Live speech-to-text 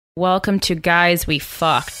Welcome to Guys We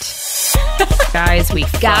Fucked. Guys We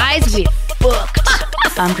Fucked. Guys We Fucked.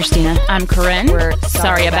 I'm Christina. I'm Corinne. We're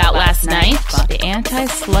sorry about last night. The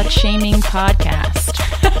anti-slut shaming podcast.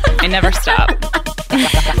 I never stop.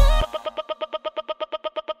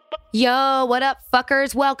 Yo, what up,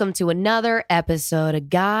 fuckers? Welcome to another episode of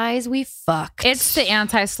Guys We Fucked. It's the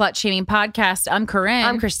anti-slut shaming podcast. I'm Corinne.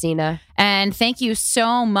 I'm Christina. And thank you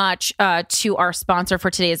so much to our sponsor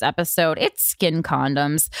for today's episode. It's Skin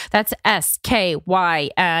Condoms. That's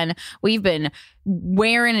SKYN. We've been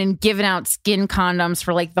wearing and giving out skin condoms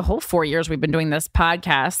for like the whole 4 years we've been doing this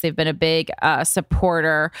podcast. They've been a big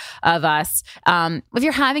supporter of us. If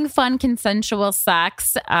you're having fun, consensual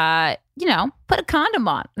sex, put a condom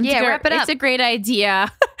on. Wrap it up. It's a great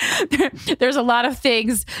idea. There's a lot of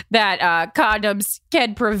things that condoms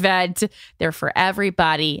can prevent. They're for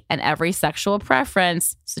everybody and every sexual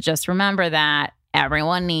preference. So just remember that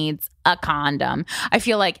everyone needs a condom. I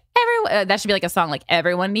feel like that should be like a song, like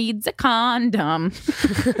everyone needs a condom.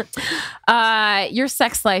 Your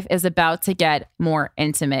sex life is about to get more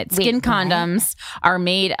intimate. Skin condoms are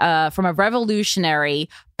made from a revolutionary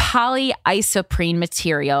polyisoprene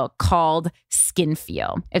material called Skin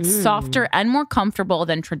Feel. It's softer and more comfortable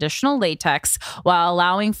than traditional latex while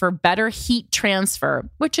allowing for better heat transfer,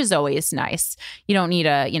 which is always nice. You don't need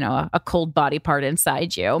a cold body part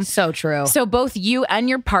inside you. So true. So both you and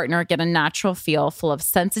your partner get a natural feel full of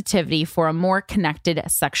sensitivity for a more connected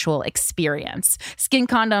sexual experience. Skin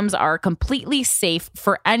condoms are completely safe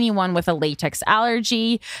for anyone with a latex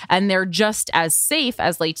allergy, and they're just as safe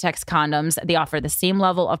as latex condoms. They offer the same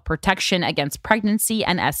level of protection against pregnancy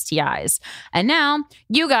and STIs. And now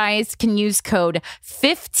you guys can use code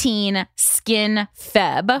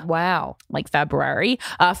 15SKINFEB. Wow. Like February,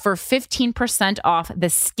 for 15% off the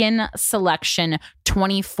Skin Selection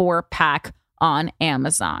 24-pack on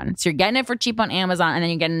Amazon. So you're getting it for cheap on Amazon, and then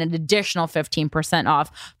you're getting an additional 15%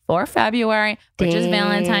 off for February, which is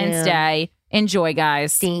Valentine's Day. Enjoy,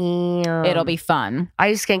 guys. Damn. It'll be fun. I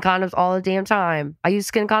use skin condoms all the damn time. I used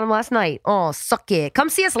skin condom last night. Oh, suck it. Come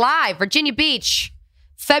see us live, Virginia Beach,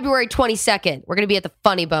 February 22nd. We're going to be at the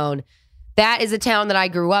Funny Bone. That is a town that I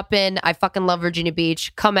grew up in. I fucking love Virginia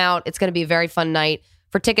Beach. Come out. It's going to be a very fun night.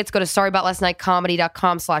 For tickets, go to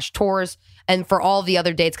sorryboutlastnightcomedy.com/tours. And for all the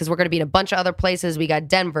other dates, because we're going to be in a bunch of other places. We got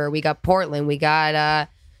Denver. We got Portland. We got, I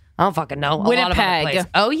don't fucking know. Winnipeg. A lot of other places.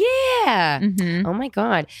 Oh, yeah. Mm-hmm. Oh, my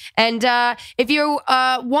God. And if you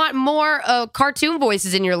want more cartoon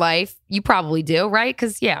voices in your life, you probably do, right?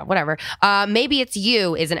 Because, yeah, whatever. Maybe It's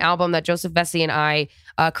You is an album that Joseph Vesey and I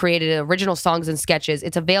created, original songs and sketches.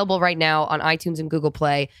 It's available right now on iTunes and Google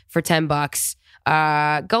Play for $10.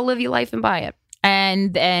 Go live your life and buy it.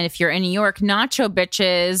 And if you're in New York, Nacho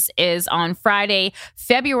Bitches is on Friday,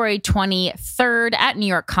 February 23rd at New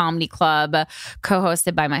York Comedy Club,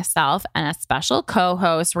 co-hosted by myself and a special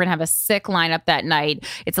co-host. We're going to have a sick lineup that night.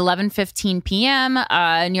 It's 11:15 p.m.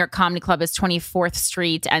 New York Comedy Club is 24th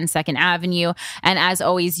Street and 2nd Avenue. And as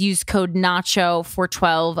always, use code NACHO for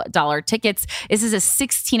 $12 tickets. This is a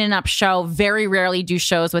 16 and up show. Very rarely do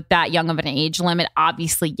shows with that young of an age limit.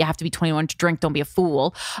 Obviously, you have to be 21 to drink. Don't be a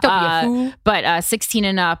fool. Don't be a fool. But 16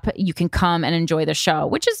 and up, you can come and enjoy the show,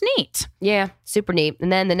 which is neat. Yeah, super neat. And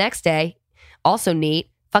then the next day, also neat,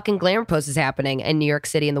 fucking Glamour Post is happening in New York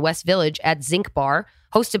City in the West Village at Zinc Bar,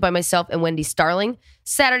 hosted by myself and Wendy Starling.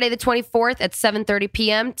 Saturday the 24th at 7:30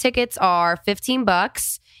 p.m. Tickets are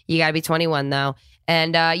 $15. You got to be 21 though.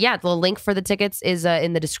 And the link for the tickets is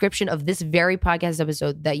in the description of this very podcast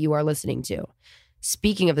episode that you are listening to.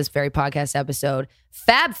 Speaking of this very podcast episode,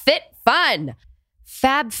 FabFitFun.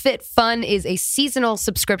 FabFitFun is a seasonal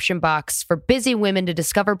subscription box for busy women to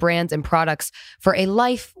discover brands and products for a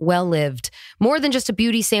life well lived. More than just a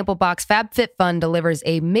beauty sample box, FabFitFun delivers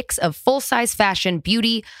a mix of full-size fashion,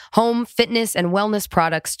 beauty, home, fitness, and wellness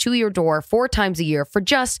products to your door 4 times a year for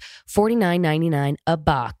just $49.99 a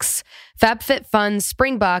box. FabFitFun's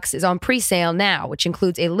spring box is on pre-sale now, which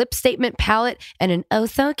includes a lip statement palette and an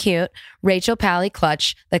oh-so-cute Rachel Pally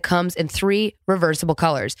clutch that comes in 3 reversible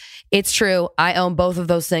colors. It's true. I own both of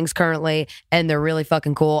those things currently, and they're really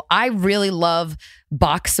fucking cool. I really love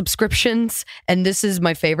box subscriptions, and this is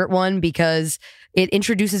my favorite one because it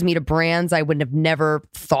introduces me to brands I would have never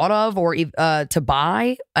thought of or to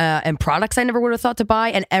buy, and products I never would have thought to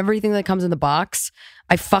buy, and everything that comes in the box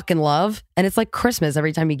I fucking love. And it's like Christmas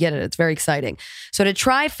every time you get it. It's very exciting. So to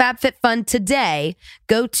try FabFitFun today,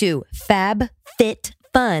 go to FabFitFun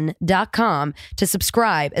fabfitfun.com to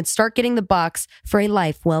subscribe and start getting the box for a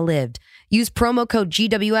life well lived. Use promo code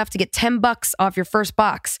GWF to get $10 off your first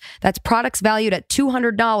box. That's products valued at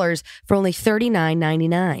 $200 for only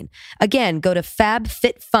 $39.99. Again, go to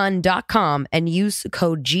fabfitfun.com and use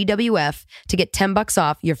code GWF to get $10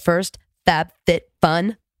 off your first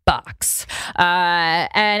FabFitFun box.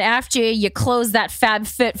 And after you close that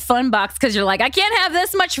FabFitFun box because you're like, I can't have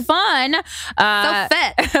this much fun. So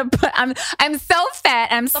fit. But I'm so fat.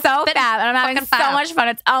 I'm so fat. And I'm having so much fun.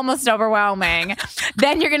 It's almost overwhelming.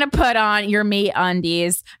 Then you're going to put on your Me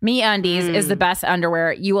Undies. Me Undies is the best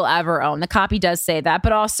underwear you will ever own. The copy does say that,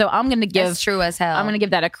 but also I'm going to give... That's true as hell. I'm going to give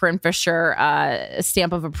that a Corinne Fisher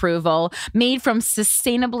stamp of approval. Made from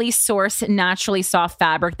sustainably sourced, naturally soft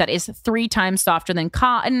fabric that is 3 times softer than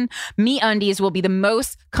cotton. Me Undies will be the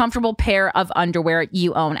most comfortable pair of underwear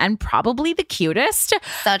you own and probably the cutest.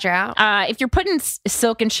 Such out. If you're putting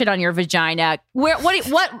silk and shit on your vagina,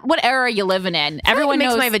 what era are you living in? Everyone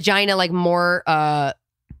makes knows my vagina like more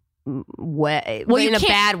wet, Well, in you a can't-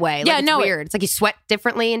 bad way. Yeah, Like, it's no, weird. It's like you sweat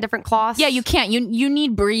differently in different cloths. Yeah, you can't. You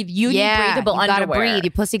need breathe. You need breathable you underwear. gotta breathe.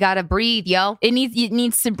 Your pussy gotta breathe, yo. It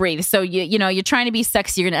needs to breathe. So you're trying to be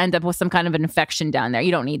sexy, you're gonna end up with some kind of an infection down there.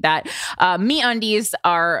 You don't need that. Me Undies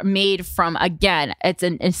are made from, again, it's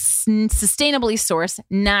a sustainably sourced,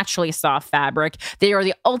 naturally soft fabric. They are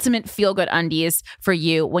the ultimate feel good undies for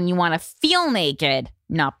you when you want to feel naked,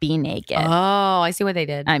 not be naked. Oh, I see what they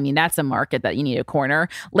did. I mean, that's a market that you need to corner.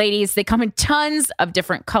 Ladies, they come in tons of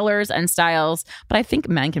different colors and styles, but I think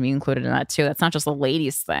men can be included in that too. That's not just a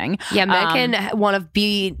ladies thing. Yeah, men can want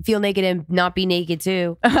to feel naked and not be naked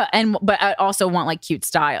too. But I also want like cute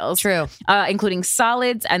styles. True. Including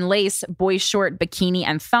solids and lace, boy short, bikini,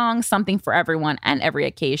 and thong. Something for everyone and every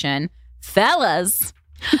occasion. Fellas,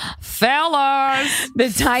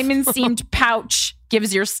 the diamond seamed pouch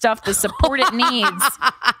gives your stuff the support it needs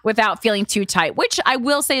without feeling too tight, which I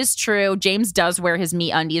will say is true. James does wear his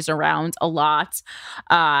Me Undies around a lot,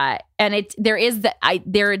 and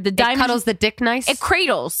the diamond cuddles the dick nice. It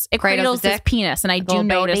cradles the his dick? penis, and I do little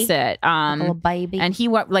notice baby? it. Little baby. And he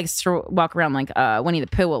likes to walk around like Winnie the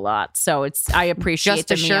Pooh a lot, so I appreciate Just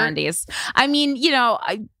the a Me shirt? Undies. I mean,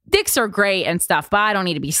 dicks are great and stuff, but I don't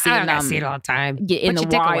need to be seeing them see it all the time. in Put the your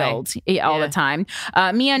dick away. wild all the time.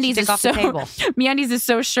 Me Undies dick is off the table. Me Undies is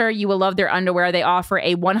so sure you will love their underwear. They offer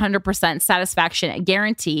a 100% satisfaction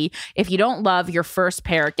guarantee. If you don't love your first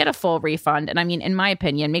pair, get a full refund. And I mean, in my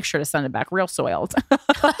opinion, make sure to send it back real soiled.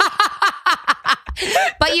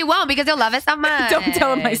 But you won't because you'll love it so much. Don't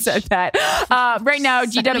tell him I said that. Right now,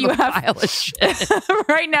 right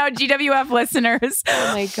now, GWF listeners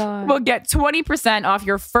Oh my God. will get 20% off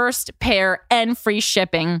your first pair and free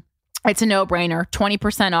shipping. It's a no-brainer.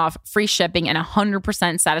 20% off, free shipping, and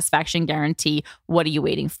 100% satisfaction guarantee. What are you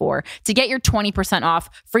waiting for? To get your 20% off,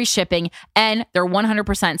 free shipping, and their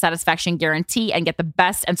 100% satisfaction guarantee and get the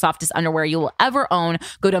best and softest underwear you will ever own,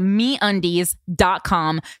 go to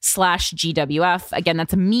meundies.com/GWF. Again,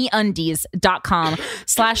 that's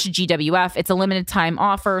meundies.com/GWF. It's a limited time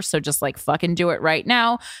offer, so just like fucking do it right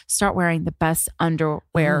now. Start wearing the best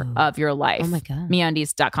underwear of your life. Oh my God.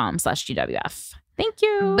 meundies.com/GWF. Thank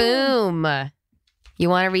you. Boom. You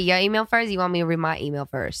want to read your email first? You want me to read my email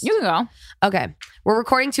first? You can go. Okay. We're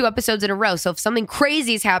recording 2 episodes in a row. So if something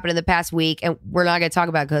crazy's happened in the past week, and we're not going to talk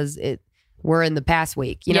about it because we're in the past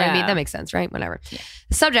week. You know what I mean? Yeah. That makes sense, right? Whatever. Yeah.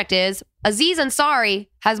 The subject is Aziz Ansari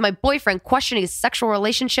has my boyfriend questioning his sexual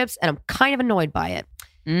relationships, and I'm kind of annoyed by it.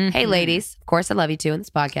 Mm-hmm. Hey, ladies. Of course, I love you too in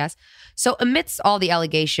this podcast. So amidst all the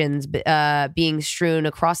allegations being strewn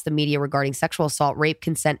across the media regarding sexual assault, rape,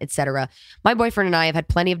 consent, etc., my boyfriend and I have had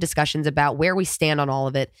plenty of discussions about where we stand on all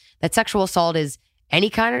of it, that sexual assault is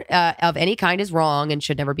of any kind is wrong and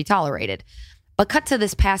should never be tolerated. But cut to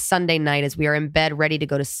this past Sunday night as we are in bed ready to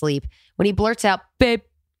go to sleep when he blurts out, "Babe,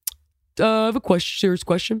 I have a serious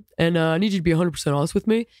question, and I need you to be 100% honest with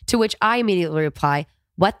me." To which I immediately reply,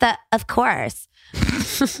 "What the? Of course."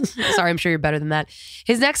 Sorry, I'm sure you're better than that.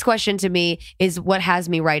 His next question to me is what has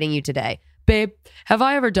me writing you today. "Babe, have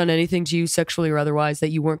I ever done anything to you sexually or otherwise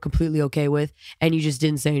that you weren't completely okay with and you just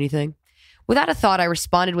didn't say anything?" Without a thought, I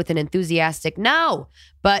responded with an enthusiastic no,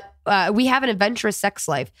 but we have an adventurous sex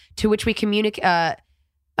life to which we communicate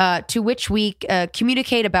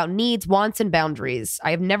about needs, wants, and boundaries.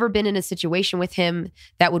 I have never been in a situation with him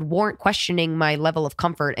that would warrant questioning my level of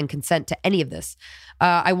comfort and consent to any of this.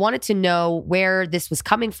 I wanted to know where this was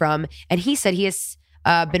coming from, and he said he has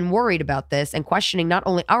been worried about this and questioning not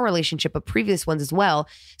only our relationship but previous ones as well,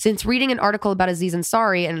 since reading an article about Aziz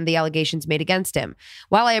Ansari and the allegations made against him.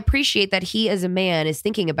 While I appreciate that he as a man is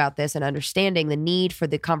thinking about this and understanding the need for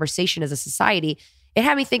the conversation as a society, it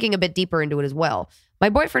had me thinking a bit deeper into it as well. My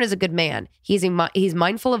boyfriend is a good man. He's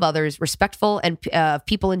mindful of others, respectful and of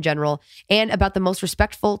people in general, and about the most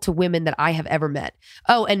respectful to women that I have ever met.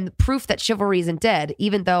 Oh, and proof that chivalry isn't dead,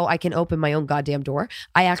 even though I can open my own goddamn door.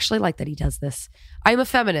 I actually like that he does this. I'm a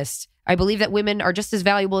feminist. I believe that women are just as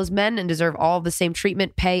valuable as men and deserve all of the same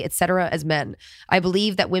treatment, pay, etc. as men. I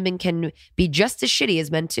believe that women can be just as shitty as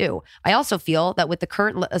men too. I also feel that with the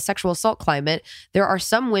current sexual assault climate, there are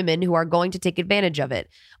some women who are going to take advantage of it.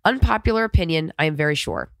 Unpopular opinion, I am very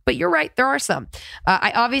sure. But you're right, there are some.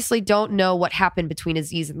 I obviously don't know what happened between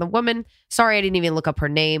Aziz and the woman. Sorry, I didn't even look up her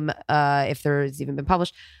name, if there's even been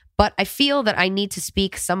published. But I feel that I need to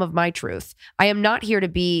speak some of my truth. I am not here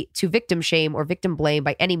to victim shame or victim blame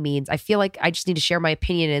by any means. I feel like I just need to share my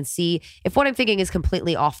opinion and see if what I'm thinking is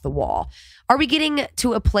completely off the wall. Are we getting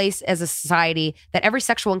to a place as a society that every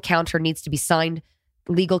sexual encounter needs to be signed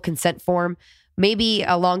legal consent form? Maybe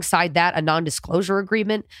alongside that, a non-disclosure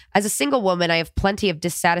agreement? As a single woman, I have plenty of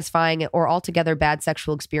dissatisfying or altogether bad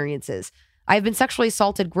sexual experiences. I have been sexually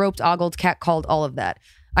assaulted, groped, ogled, catcalled, all of that.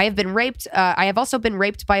 I have been raped. I have also been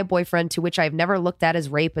raped by a boyfriend, to which I have never looked at as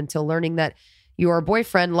rape until learning that your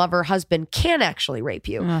boyfriend, lover, husband can actually rape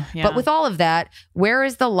you. Yeah. But with all of that, where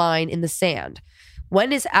is the line in the sand?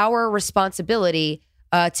 When is our responsibility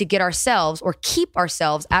to get ourselves or keep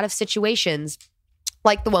ourselves out of situations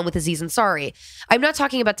like the one with Aziz Ansari? I'm not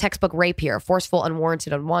talking about textbook rape here, forceful,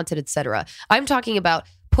 unwarranted, unwanted, etc. I'm talking about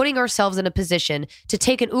putting ourselves in a position to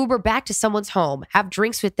take an Uber back to someone's home, have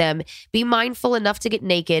drinks with them, be mindful enough to get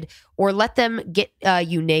naked, or let them get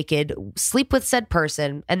you naked, sleep with said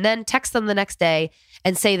person, and then text them the next day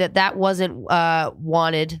and say that that wasn't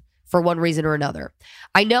wanted for one reason or another.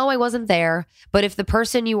 I know I wasn't there, but if the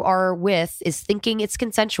person you are with is thinking it's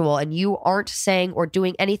consensual and you aren't saying or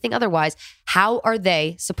doing anything otherwise, how are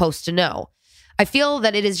they supposed to know? I feel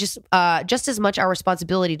that it is just as much our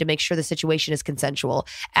responsibility to make sure the situation is consensual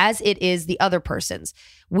as it is the other person's.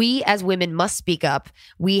 We as women must speak up.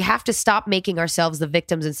 We have to stop making ourselves the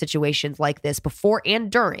victims in situations like this before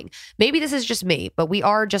and during. Maybe this is just me, but we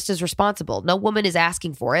are just as responsible. No woman is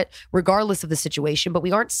asking for it, regardless of the situation, but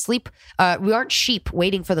we aren't sheep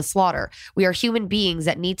waiting for the slaughter. We are human beings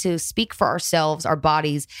that need to speak for ourselves, our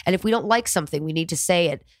bodies, and if we don't like something, we need to say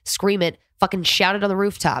it, scream it, fucking shout it on the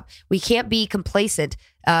rooftop. We can't be complacent,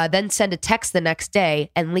 then send a text the next day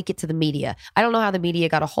and leak it to the media. I don't know how the media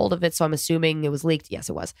got a hold of it, so I'm assuming it was leaked. Yes,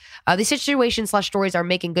 it was. These situations/stories are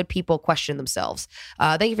making good people question themselves.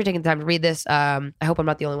 Thank you for taking the time to read this. I hope I'm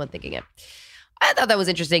not the only one thinking it. I thought that was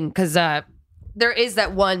interesting because there is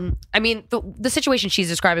that one, I mean, the situation she's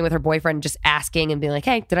describing with her boyfriend just asking and being like,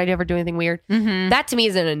 hey, did I ever do anything weird? Mm-hmm. That to me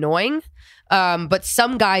isn't annoying. But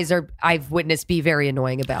some guys I've witnessed be very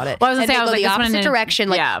annoying about it. Well, I was gonna say, they go the opposite direction.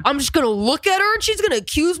 Like, yeah. I'm just going to look at her and she's going to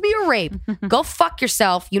accuse me of rape. Go fuck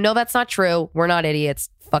yourself. You know that's not true. We're not idiots.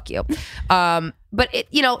 Fuck you. But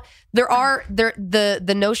it,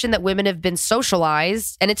 the notion that women have been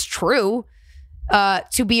socialized, and it's true,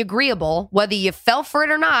 to be agreeable, whether you fell for it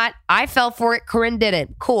or not. I fell for it. Corinne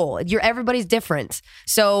didn't. Cool. Everybody's different.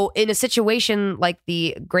 So in a situation like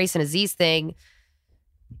the Grace and Aziz thing,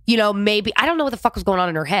 maybe, I don't know what the fuck was going on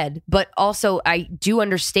in her head, but also I do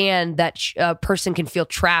understand that a person can feel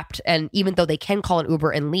trapped, and even though they can call an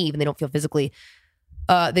Uber and leave and they don't feel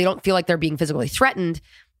like they're being physically threatened,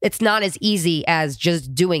 it's not as easy as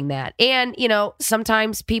just doing that. And,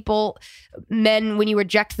 sometimes men, when you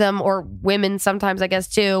reject them, or women sometimes, I guess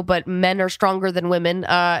too, but men are stronger than women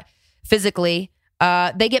physically,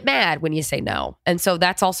 they get mad when you say no. And so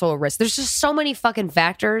that's also a risk. There's just so many fucking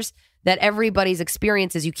factors that everybody's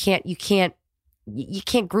experiences, you can't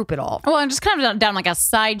group it all. Well, and just kind of down like a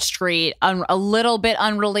side street, a little bit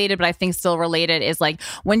unrelated, but I think still related, is like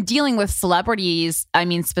when dealing with celebrities, I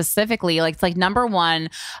mean, specifically, like, it's like, number one,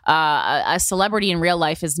 a celebrity in real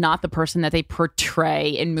life is not the person that they portray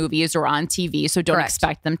in movies or on TV. So don't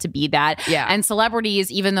expect them to be that. Yeah. And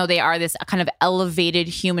celebrities, even though they are this kind of elevated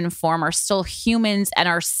human form, are still humans and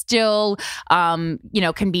are still,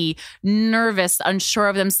 can be nervous, unsure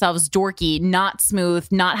of themselves, dorky, not smooth,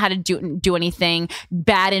 not how to do anything,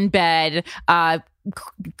 bad in bed,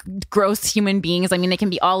 gross human beings. I mean, they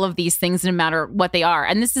can be all of these things no matter what they are.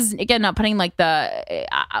 And this is, again, not putting like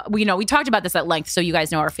we talked about this at length, so you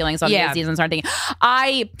guys know our feelings on these seasons.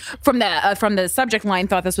 I, from the subject line,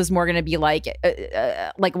 thought this was more going to be like,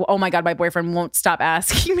 oh my God, my boyfriend won't stop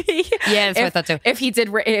asking me. Yeah, that's what I thought too. If he did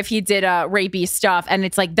rapey stuff, and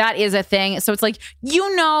it's like, that is a thing. So it's like,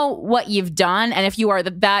 what you've done, and if you are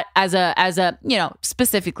that as a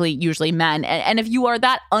specifically usually men, and if you are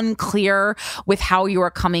that unclear with how you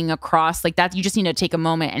are coming across, like that, you just need to take a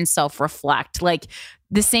moment and self-reflect. Like,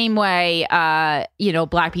 the same way,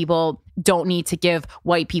 Black people don't need to give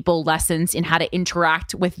white people lessons in how to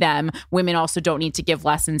interact with them. Women also don't need to give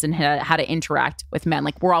lessons in how to interact with men.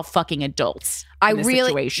 Like, we're all fucking adults in this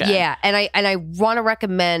situation. Yeah. And I want to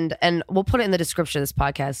recommend, and we'll put it in the description of this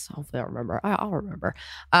podcast. Hopefully I'll remember. I'll remember.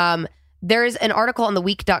 There is an article on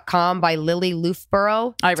theweek.com by Lily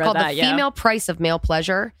Loughborough. It's called The Female Price of Male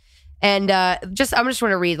Pleasure. And I'm just going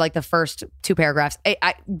to read like the first 2 paragraphs.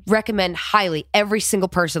 I recommend highly every single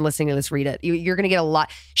person listening to this read it. You're going to get a lot.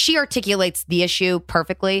 She articulates the issue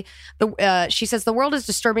perfectly. She says, the world is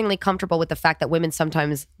disturbingly comfortable with the fact that women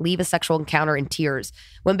sometimes leave a sexual encounter in tears.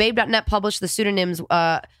 When Babe.net published the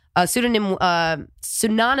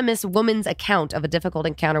synonymous woman's account of a difficult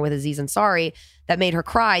encounter with Aziz Ansari that made her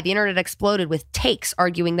cry, the internet exploded with takes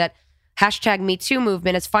arguing that #MeToo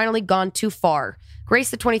movement has finally gone too far. Grace,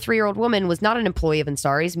 the 23-year-old woman, was not an employee of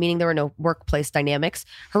Ansari's, meaning there were no workplace dynamics.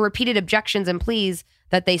 Her repeated objections and pleas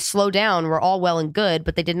that they slow down were all well and good,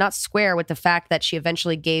 but they did not square with the fact that she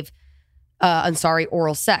eventually gave Ansari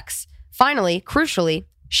oral sex. Finally, crucially,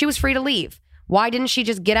 she was free to leave. Why didn't she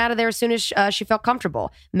just get out of there as soon as she felt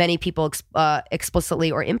comfortable? Many people explicitly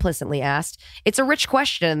or implicitly asked. It's a rich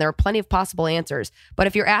question, and there are plenty of possible answers. But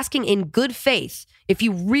if you're asking in good faith, if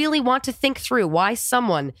you really want to think through why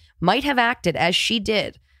someone might have acted as she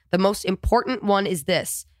did, the most important one is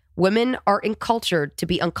this. Women are encultured to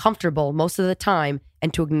be uncomfortable most of the time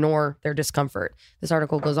and to ignore their discomfort. This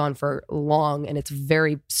article goes on for long, and it's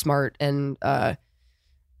very smart, and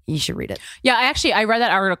you should read it. Yeah, I read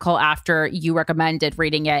that article after you recommended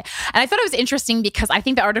reading it. And I thought it was interesting because I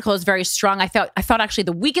think the article is very strong. I thought actually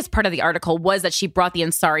the weakest part of the article was that she brought the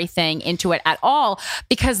Ansari thing into it at all,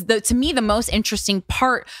 because to me, the most interesting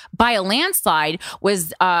part by a landslide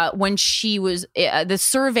was when she was the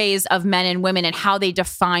surveys of men and women and how they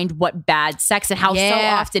defined what bad sex, and how so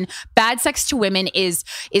often bad sex to women is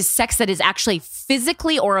sex that is actually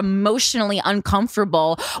physically or emotionally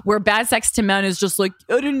uncomfortable, where bad sex to men is just like,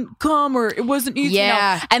 I didn't come, or it wasn't easy.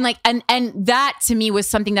 Yeah. And like, and that to me was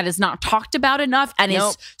something that is not talked about enough, and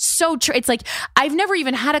is so true. It's like, I've never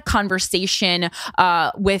even had a conversation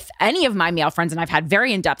with any of my male friends, and I've had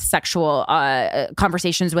very in-depth sexual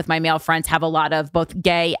conversations with my male friends, have a lot of both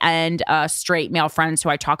gay and straight male friends who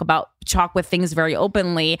I talk with things very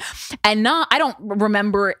openly. And I don't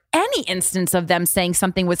remember any instance of them saying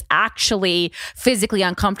something was actually physically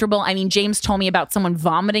uncomfortable. I mean, James told me about someone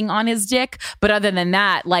vomiting on his dick, but other than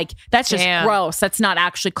that, like, that's just gross. That's not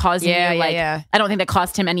actually causing you, I don't think that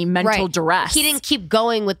caused him any mental duress. He didn't keep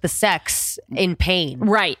going with the sex in pain.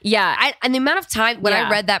 Right. Yeah. And the amount of time when I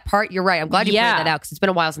read that part, you're right. I'm glad you pointed that out, because it's been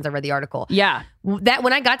a while since I read the article. Yeah. That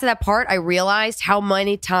when I got to that part, I realized how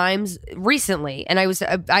many times recently, and I was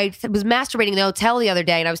masturbating in the hotel the other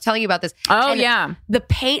day, and I was telling you about this. Oh, yeah. The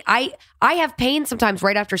pain, I have pain sometimes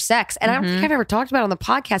right after sex, and I don't think I've ever talked about it on the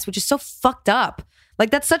podcast, which is so fucked up. Like,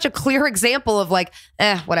 that's such a clear example of like,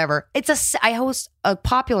 whatever. I host a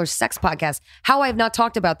popular sex podcast. How I have not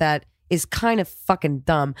talked about that is kind of fucking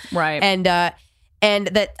dumb. Right. And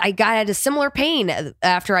that I had a similar pain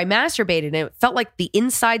after I masturbated, and it felt like the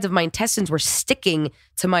insides of my intestines were sticking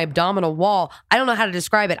to my abdominal wall. I don't know how to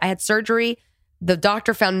describe it. I had surgery. The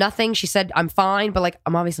doctor found nothing. She said, I'm fine, but like,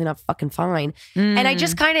 I'm obviously not fucking fine. And I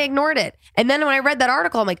just kind of ignored it. And then when I read that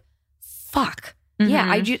article, I'm like, fuck. Yeah,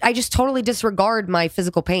 I just totally disregard my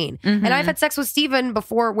physical pain. And I've had sex with Steven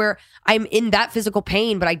before where I'm in that physical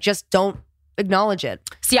pain, but I just don't acknowowledge it.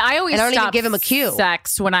 See, I always don't stop even give him a cue.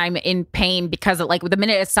 Sex when I'm in pain, because like the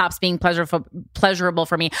minute it stops being pleasurable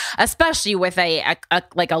for me, especially with a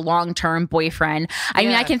long-term boyfriend. I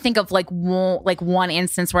mean, I can think of like one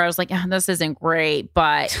instance where I was like, this isn't great,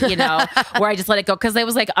 but where I just let it go, because it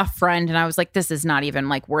was like a friend, and I was like, this is not even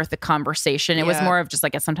like worth the conversation. It was more of just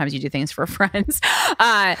like, sometimes you do things for friends,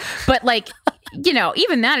 but like,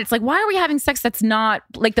 even that, it's like, why are we having sex that's not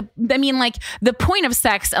like the point of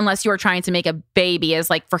sex, unless you are trying to make a baby, is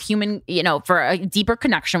like for human, for a deeper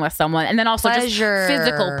connection with someone, and then also pleasure. Just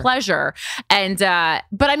physical pleasure. And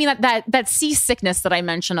but I mean that seasickness that I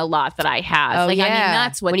mentioned a lot that I have, I mean,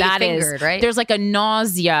 that's what that is. Right? There's like a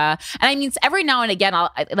nausea, and I mean, every now and again,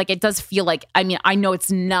 it does feel like, I mean, I know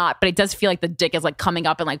it's not, but it does feel like the dick is like coming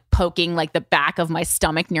up and like poking like the back of my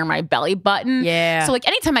stomach near my belly button. Yeah. So like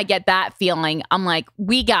anytime I get that feeling, I'm like,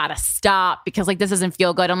 we gotta stop, because like this doesn't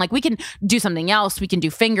feel good. I'm like, we can do something else. We can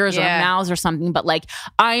do fingers or mouths or something, but like,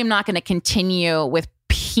 I am not going to continue with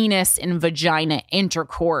penis and vagina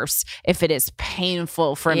intercourse if it is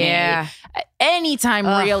painful for me. Anytime,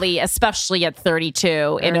 really, especially at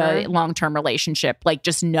 32 in a long-term relationship. Like,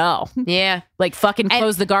 just no. Yeah. Like, fucking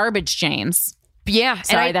close the garbage, James. Yeah.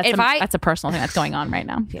 Sorry, and that's a personal thing that's going on right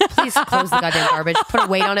now. Please close the goddamn garbage. Put a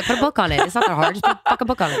weight on it. Put a book on it. It's not that hard. Just put a fucking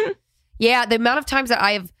book on it. Yeah, the amount of times that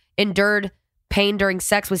I have endured pain during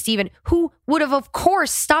sex with Steven, who would have, of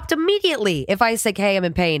course, stopped immediately if I said, hey, I'm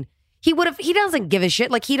in pain. He would have. He doesn't give a shit.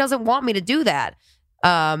 Like, he doesn't want me to do that.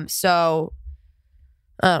 So,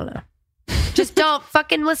 I don't know. Just don't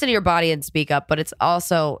fucking listen to your body and speak up. But it's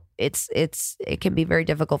also, it can be very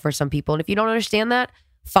difficult for some people. And if you don't understand that,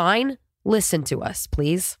 fine. Listen to us,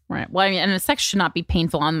 please. Right. Well, I mean, and sex should not be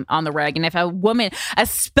painful on the reg. And if a woman,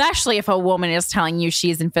 especially if a woman is telling you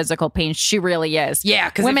she's in physical pain, she really is. Yeah,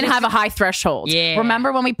 because women have a high threshold. Yeah.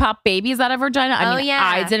 Remember when we popped babies out of vagina? I mean, yeah.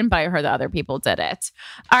 I didn't, but I heard that other people did it.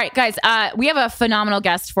 All right, guys, we have a phenomenal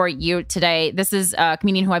guest for you today. This is a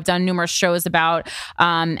comedian who I've done numerous shows about,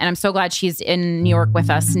 and I'm so glad she's in New York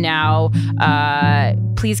with us now.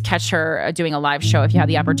 Please catch her doing a live show if you have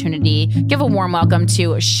the opportunity. Give a warm welcome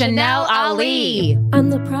to Chanel Ali. I'm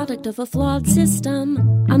the product of a flawed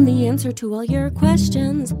system. I'm the answer to all your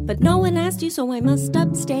questions. But no one asked you, so I must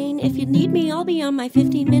abstain. If you need me, I'll be on my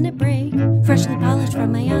 15-minute break. Freshly polished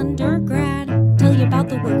from my undergrad. Tell you about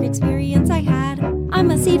the work experience I had.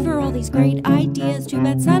 I'm a seed for all these great ideas. Too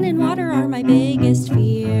bad sun and water are my biggest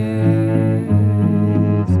fears.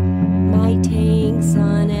 My tank's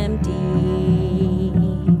on empty.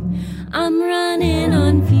 I'm running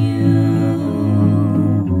on fumes.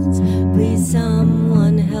 Please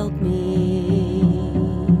someone help me.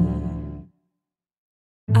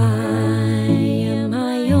 I am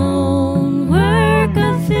my own work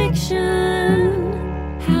of fiction.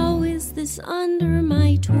 How is this under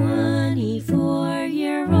my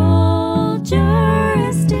 24-year-old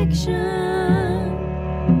jurisdiction?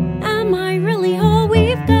 Am I really all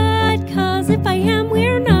we've got? 'Cause if I am,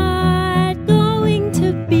 we're not going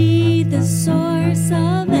to be the source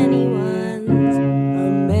of anyone's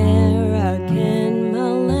American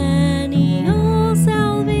millennial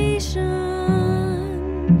salvation.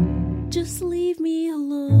 Just leave me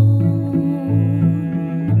alone.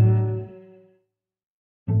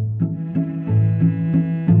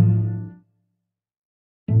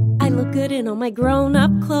 I look good in all my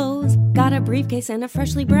grown-up clothes. Got a briefcase and a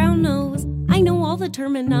freshly brown nose. I know all the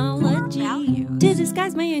terminology to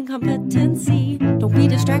disguise my incompetency. Don't be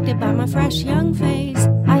distracted by my fresh young face.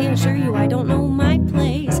 I assure you I don't know my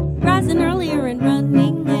place. Rising earlier and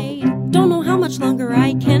running late. Don't know how much longer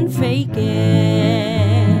I can fake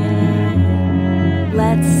it.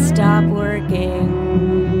 Let's stop working.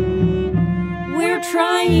 We're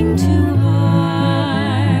trying too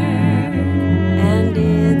hard, and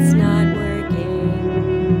it's not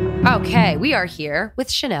working. Okay, we are here with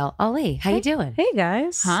Chanel Ali. How you doing? Hey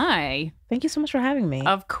guys. Hi. Thank you so much for having me.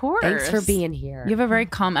 Of course. Thanks for being here. You have a very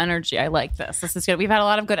calm energy. I like this. This is good. We've had a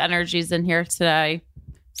lot of good energies in here today.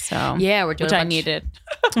 So Yeah, we're doing which a I bunch- needed.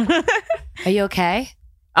 Are you okay?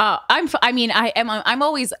 I'm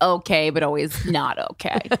always okay, but always not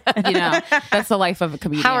okay. You know, that's the life of a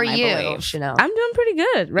comedian. How are I you, believe. Chanel? I'm doing pretty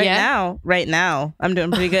good right Yeah? now. Right now, I'm doing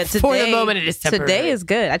pretty good. For the moment, it is temporary. Today is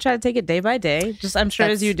good. I try to take it day by day. Just I'm sure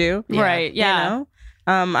as you do. Yeah. Right. Yeah. You know?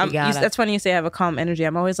 gotta. That's funny you say I have a calm energy.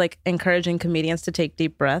 I'm always like encouraging comedians to take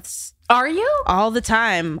deep breaths Are you? all the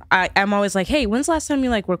time. I'm always like, hey, when's the last time you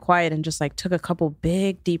like were quiet and just like took a couple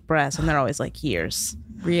big deep breaths? And they're always like years.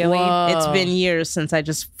 Really? It's been years since I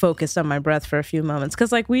just focused on my breath for a few moments.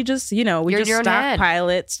 Cause like we just, You're in just your own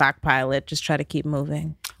head. stockpile it, just try to keep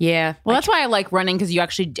moving. Yeah. Well, that's why I like running because you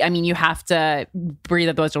actually, you have to breathe,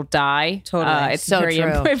 otherwise you'll die. Totally. It's So very,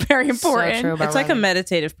 true. very important. So true about It's like a running.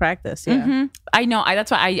 meditative practice. Yeah. Mhm. I know.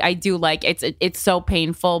 That's why I do like it's so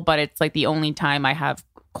painful, but it's like the only time I have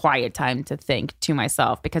quiet time to think to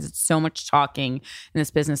myself because it's so much talking in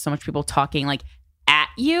this business, so much people talking like at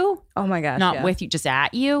you, Oh my gosh. not yeah. with you, just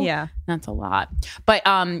at you. Yeah. That's a lot. But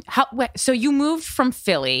so you moved from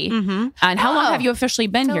Philly, Mm-hmm. and how long Oh, have you officially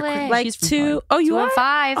been here? Philly. Like She's from Philly. 2. Oh, you are?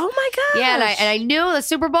 2-5. Oh my gosh. Yeah, and I knew the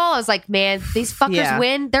Super Bowl. I was like, man, these fuckers Yeah.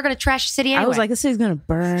 win. They're gonna trash the city anyway. I was like, this city's gonna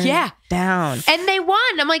burn Yeah. down. and they won.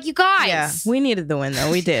 I'm like, you guys. Yeah. We needed the win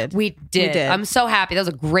though. We did. We did. did. I'm so happy. That was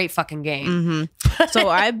a great fucking game. Mm-hmm. So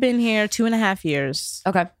I've been here 2.5 years.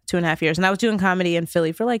 Okay. 2.5 years. And I was doing comedy in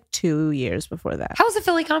Philly for like 2 years before that. How's the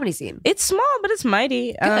Philly comedy scene? It's small, but it's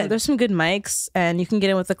mighty. Good. There's some good mics, and you can get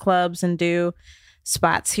in with the clubs and do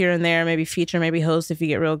spots here and there, maybe feature, maybe host if you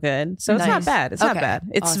get real good. So it's not Nice. bad. It's not Okay. bad.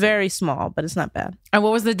 It's Awesome. very small, but it's not bad. And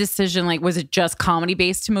what was the decision like? Was it just comedy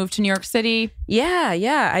based to move to New York City?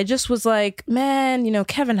 Yeah. I just was like, man,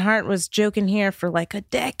 Kevin Hart was joking here for like a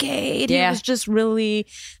decade. Yeah. He was just really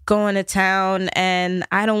going to town, and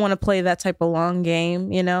I don't want to play that type of long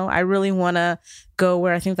game. I really want to go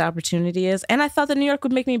where I think the opportunity is. And I thought that New York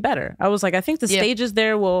would make me better. I was like, I think the stages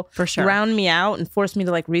there will For sure. round me out and force me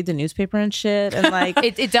to like read the newspaper and shit. And like,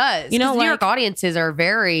 It does. You know, 'Cause New like- York audiences are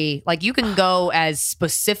very like you can go as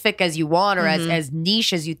specific as you want or Mm-hmm. as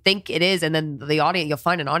niche as you think it is, and then the audience you'll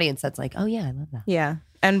find an audience that's like, oh yeah, I love that. yeah.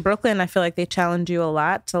 And Brooklyn, I feel like they challenge you a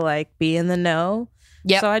lot to like be in the know.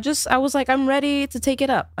 Yep. So I was like, I'm ready to take it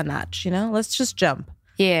up a notch, you know? Let's just jump.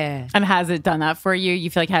 Yeah. And has it done that for you? You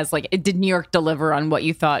feel like did New York deliver on what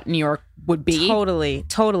you thought New York would be?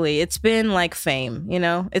 Totally. It's been like fame, you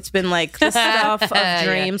know? It's been like the stuff of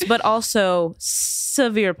dreams, but also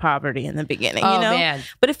severe poverty in the beginning, Oh, you know? man.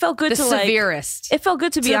 But it felt good The to like, severest. it felt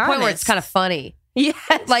good to to be the honest. point where it's kind of funny. yes.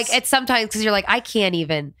 Like it's sometimes because you're like, I can't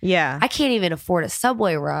even afford a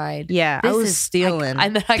subway ride. Yeah, I This was is- stealing.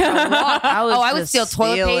 And then I gotta walk. I would just steal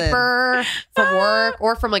toilet stealing. paper from work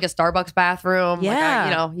or from like a Starbucks bathroom.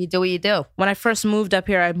 Yeah. Like you do what you do. When I first moved up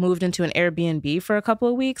here, I moved into an Airbnb for a couple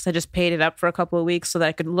of weeks. I just paid it up for a couple of weeks so that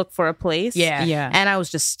I could look for a place. Yeah. Yeah. And I was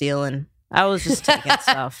just stealing. I was just taking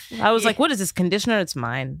stuff. I was like, what is this conditioner? It's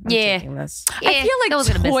mine. I'm Yeah. taking this. I no one's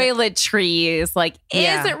feel gonna like miss it. toiletries, like,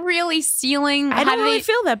 Yeah. is it really sealing? I How don't do really they?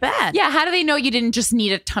 feel that bad. Yeah, how do they know you didn't just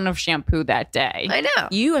need a ton of shampoo that day? I know.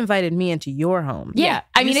 You invited me into your home. Yeah,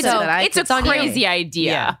 I You mean, it's said that I a could crazy stay.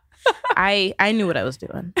 idea. Yeah. I knew what I was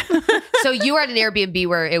doing. So you were at an Airbnb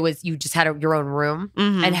where it was you just had your own room,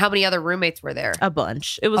 Mhm. and how many other roommates were there? A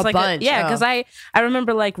bunch. It was A like bunch, yeah, oh. because I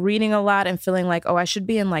remember like reading a lot and feeling like, oh, I should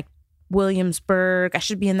be in like Williamsburg. I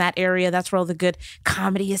should be in that area. That's where all the good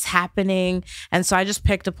comedy is happening. And so I just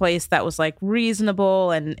picked a place that was like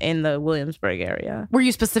reasonable and in the Williamsburg area. Were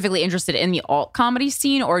you specifically interested in the alt comedy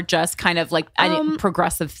scene or just kind of like a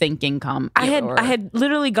progressive thinking I had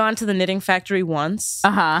literally gone to the Knitting Factory once.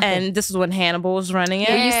 Uh-huh. And this is when Hannibal was running it.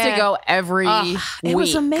 We used to go every week. It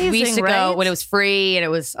was amazing. We used to right? go when it was free, and it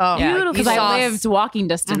was Beautiful. Because you saw- I lived walking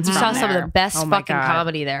distance You from saw some of there. the best Oh my fucking God.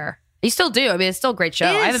 comedy there. You still do. I mean, it's still a great show.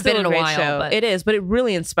 It is I haven't been still in a great while, show. but It is, but it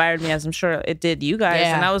really inspired me, as I'm sure it did you guys.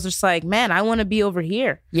 Yeah. And I was just like, man, I want to be over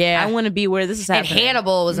here. yeah. I want to be where this is And happening.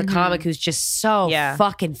 Hannibal was a comic who's just so Yeah.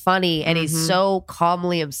 fucking funny, and he's so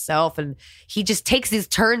calmly himself, and he just takes these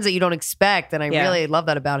turns that you don't expect, and I Yeah. really love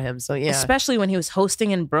that about him. So yeah, Especially when he was hosting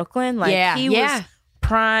in Brooklyn. Like Yeah, he yeah. was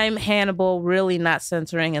prime Hannibal, really not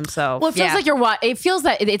censoring himself. Well, it feels Yeah. like it feels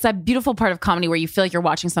that it's a beautiful part of comedy where you feel like you're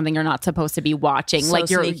watching something you're not supposed to be watching. So like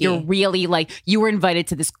you're sneaky. really like you were invited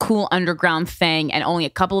to this cool underground thing and only a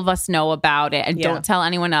couple of us know about it and Yeah. don't tell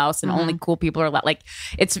anyone else and only cool people are like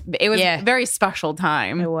it was Yeah. a very special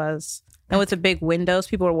time. It was. And with the big windows,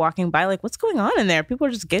 people were walking by like, what's going on in there? People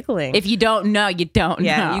are just giggling. If you don't know, you don't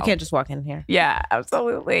know. you can't just walk in here. Yeah,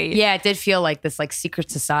 absolutely. yeah, it did feel like this like secret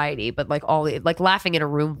society, but like like laughing in a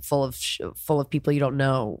room full of people you don't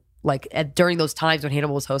know. Like during those times when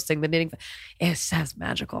Hannibal was hosting the knitting, it's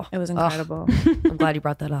magical. It was Ugh. incredible. I'm glad you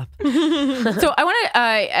brought that up. So I want to,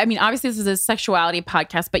 I mean, obviously this is a sexuality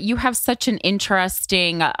podcast, but you have such an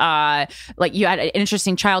interesting, like you had an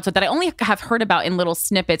interesting childhood that I only have heard about in little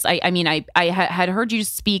snippets. I mean, I had heard you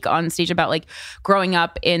speak on stage about like growing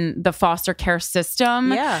up in the foster care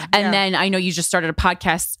system. Yeah, And yeah. then I know you just started a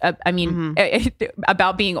podcast,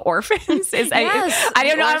 about being orphans. Yes, I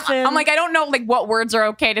don't know. orphan. I'm like, I don't know like what words are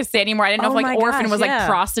okay to say anymore. I didn't know Oh if like my orphan gosh, was like yeah.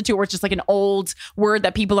 prostitute or it's just like an old word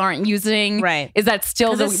that people aren't using. Right. Is that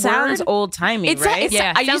still the Because it sounds word? old timey, right?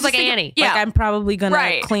 Yeah, I sounds used to like think- Annie. Yeah. Like I'm probably gonna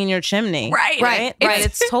Right. clean your chimney. Right. Right. But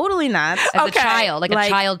it's totally not. As Okay. a child, like a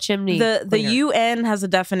child chimney. The cleaner. UN has a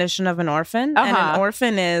definition of an orphan, and Uh-huh. an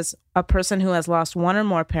orphan is a person who has lost one or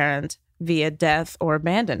more parents via death or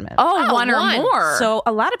abandonment. Oh, one or one. more. So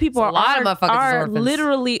a lot of people So a lot of motherfuckers is are orphans.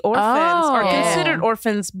 literally orphans, are Oh. considered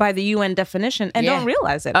orphans by the UN definition, and Yeah. don't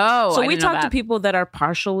realize it. Oh, so I we didn't know talk to that. people that are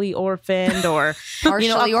partially orphaned or Partially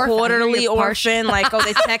a orphaned. quarterly You're partial. orphan, like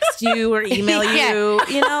they text you or email Yeah. you.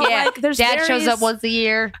 yeah, Like there's dad shows various- up once a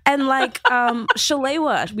year. And like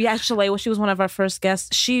Shalewa, we asked Shalewa, she was one of our first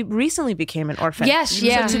guests. She recently became an orphan. Yes,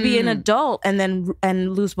 yeah. So to be an adult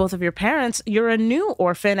and lose both of your parents, you're a new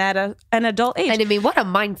orphan at an adult age. And I mean, what a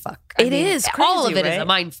mind fuck. It is all of crazy, it is right? a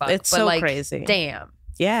mind fuck. It's but so like, crazy. Damn.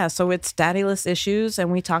 Yeah, so it's daddyless issues,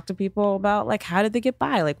 and we talk to people about like how did they get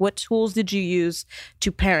by? Like what tools did you use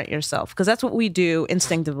to parent yourself? Because that's what we do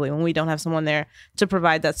instinctively when we don't have someone there to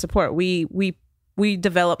provide that support. We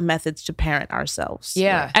develop methods to parent ourselves.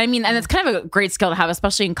 Yeah. I mean, and it's kind of a great skill to have,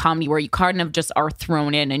 especially in comedy, where you kind of just are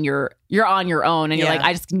thrown in and you're on your own, and you're Yeah. like,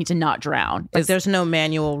 I just need to not drown. Like there's no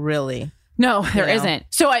manual really. No, there You know? isn't.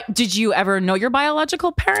 So did you ever know your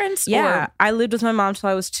biological parents? Yeah, Or? I lived with my mom till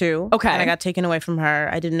I was 2. Okay. And I got taken away from her.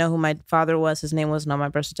 I didn't know who my father was. His name wasn't on my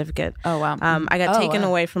birth certificate. Oh, wow. I got taken wow.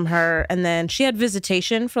 away from her, and then she had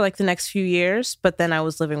visitation for like the next few years. But then I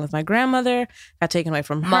was living with my grandmother. Got taken away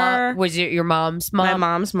from her. Was it your mom's mom? My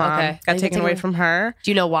mom's mom Okay. got taken away from her.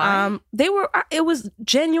 Do you know why? They were. It was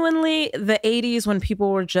genuinely the '80s when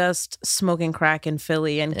people were just smoking crack in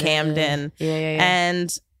Philly and Camden, yeah.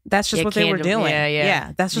 and that's just Yeah, what they were Camden, doing.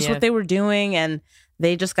 yeah. That's just Yeah. what they were doing, and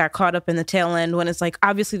they just got caught up in the tail end when it's like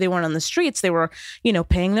obviously they weren't on the streets. They were,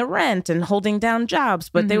 paying their rent and holding down jobs,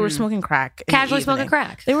 but they were smoking crack, in the Casually smoking evening.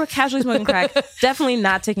 crack. They were casually smoking crack. Definitely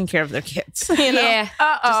not taking care of their kids. Yeah.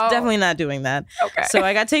 Just definitely not doing that. Okay. So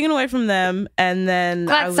I got taken away from them, and then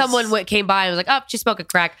Glad someone came by and was like, "Oh, she's smoking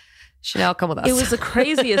crack. Chanel, come with us." It was the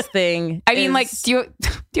craziest thing. I mean, is- like, do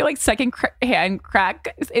you like second hand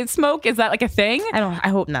crack smoke? Is that like a thing? I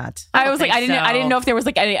hope not. I was like, think I didn't so. know if there was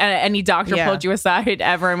like any doctor Yeah. pulled you aside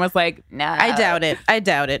ever and was like, nah. I doubt it.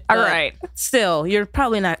 All But right. Still, you're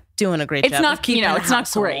probably not doing a great It's job. not, of keeping it's a not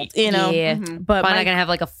household, great. Yeah. But Probably my- not gonna have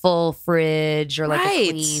like a full fridge or like Right.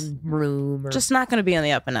 a clean room. Or just not going to be on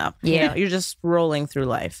the up and up. Yeah. You're just rolling through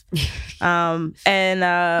life.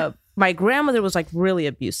 And my grandmother was like really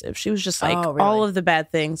abusive. She was just like Oh, really? all of the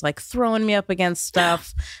bad things, like throwing me up against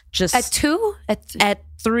stuff. Just at 2? at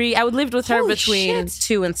 3, I would lived with her Holy between shit.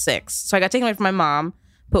 2 and 6. So I got taken away from my mom,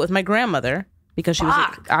 put with my grandmother because she was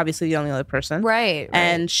Fuck. obviously the only other person. Right.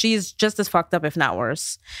 And she's just as fucked up, if not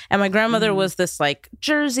worse. And my grandmother was this like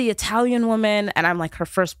Jersey Italian woman, and I'm like her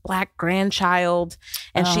first black grandchild.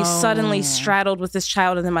 And she's suddenly straddled with this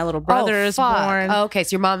child, and then my little brother is born. Oh, okay,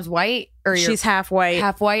 so your mom's white or She's half white.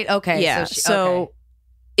 half white? Okay. Yeah. So,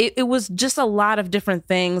 okay. it was just a lot of different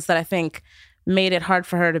things that I think made it hard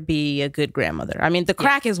for her to be a good grandmother. I mean, the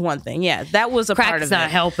crack is one thing. Yeah, that was a part Crack's of not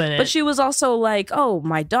it. helping it. But she was also like, oh,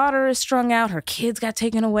 my daughter is strung out. Her kids got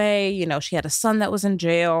taken away. She had a son that was in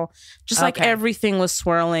jail. Just like Okay. everything was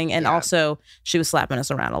swirling. And also, she was slapping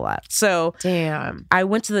us around a lot. So Damn. I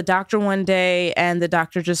went to the doctor one day, and the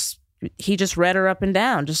doctor he just read her up and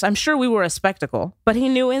down. I'm sure we were a spectacle, but he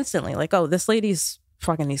knew instantly, like, oh, this lady's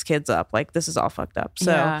fucking these kids up. Like, this is all fucked up.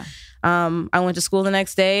 So Yeah. I went to school the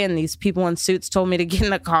next day, and these people in suits told me to get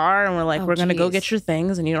in a car, and we're like, Oh, we're going to go geez. get your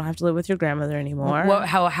things, and you don't have to live with your grandmother anymore.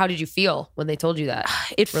 How did you feel when they told you that?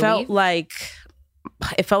 It felt Relief?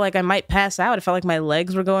 like I might pass out. It felt like my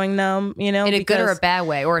legs were going numb, In a good or a because- bad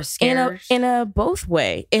way, or a in scare? a both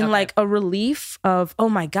way, in Okay. like a relief of, oh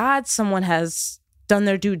my God, someone has done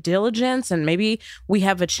their due diligence and maybe we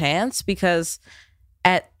have a chance, because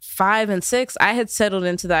at 5 and 6, I had settled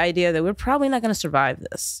into the idea that we're probably not going to survive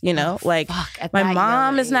this, like Fuck, at my that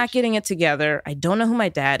mom young is not age. getting it together. I don't know who my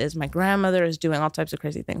dad is. My grandmother is doing all types of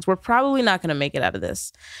crazy things. We're probably not going to make it out of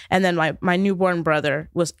this. And then my newborn brother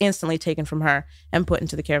was instantly taken from her and put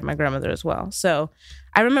into the care of my grandmother as well. So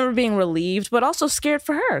I remember being relieved, but also scared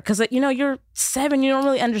for her because, you're 7, you don't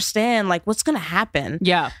really understand like what's going to happen.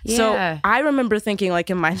 Yeah. So Yeah. I remember thinking, like,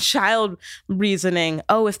 in my child reasoning,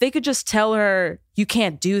 oh, if they could just tell her you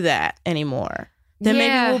can't do that anymore, then Yeah.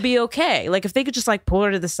 maybe we'll be okay. Like, if they could just like pull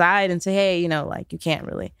her to the side and say, hey, like you can't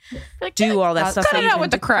really do all that stuff. cut that it you out can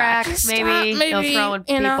with the do. crack. Maybe, no throwing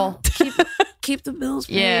people. keep the bills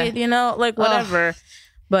Yeah. paid, like whatever.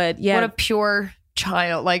 But yeah, What a pure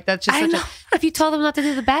child. Like, that's just I such know. a... If you tell them not to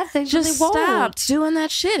do the bad things, then just they won't. stop doing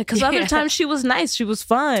that shit. Because other Yeah. times she was nice, she was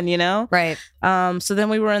fun, Right. So then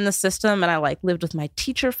we were in the system, and I like lived with my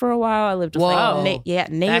teacher for a while. I lived with Whoa. like, That's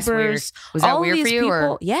neighbors. weird. Was that All weird these for you, people,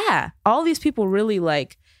 or- yeah, all these people really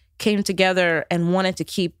like came together and wanted to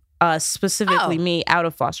keep us, specifically Oh. me, out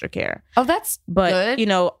of foster care. Oh, that's But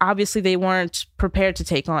good. obviously they weren't prepared to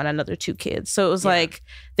take on another 2 kids. So it was like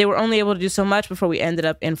they were only able to do so much before we ended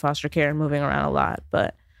up in foster care and moving around a lot.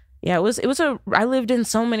 But yeah, I lived in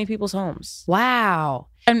so many people's homes. Wow.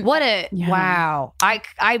 And What a Yeah. wow.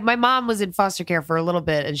 My mom was in foster care for a little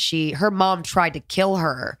bit, and her mom tried to kill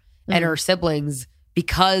her and her siblings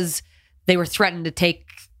because they were threatened to take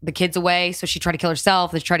the kids away. So she tried to kill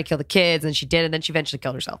herself, then she tried to kill the kids, and she did, and then she eventually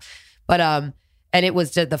killed herself. But and it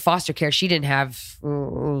was the foster care. She didn't have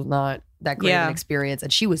not that great of Yeah. an experience,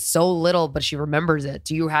 and she was so little, but she remembers it.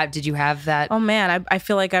 Did you have that? Oh man, I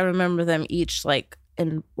feel like I remember them each like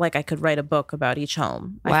I could write a book about each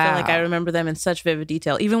home. I feel like I Wow. remember them in such vivid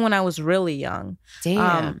detail, even when I was really young.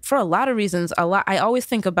 Damn. For a lot of reasons, I always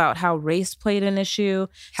think about how race played an issue.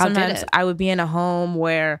 How did Sometimes it? I would be in a home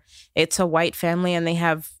where it's a white family and they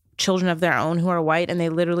have children of their own who are white, and they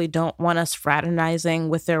literally don't want us fraternizing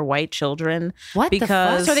with their white children. What the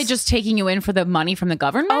because fuck? So are they just taking you in for the money from the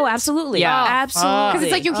government? Oh, absolutely. Yeah. Absolutely. Because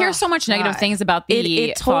it's like you hear so much negative things about the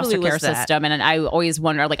It totally foster care was that. system, and I always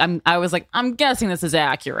wonder. Like I'm guessing this is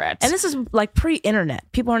accurate. And this is like pre-internet.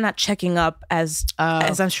 People are not checking up as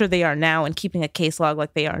I'm sure they are now, and keeping a case log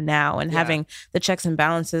like they are now, and having the checks and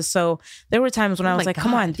balances. So there were times when I was my like,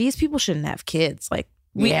 come on, these people shouldn't have kids. Like,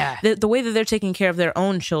 Yeah. the way that they're taking care of their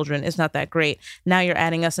own children is not that great. Now you're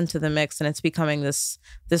adding us into the mix, and it's becoming this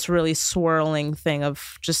really swirling thing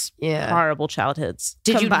of just horrible childhoods.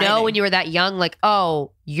 Did you know combining. when you were that young, like,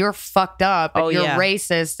 oh, you're fucked up and you're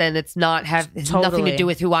racist, and it's not it's nothing to do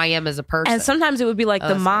with who I am as a person? And sometimes it would be like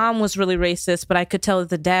the mom was really racist, but I could tell that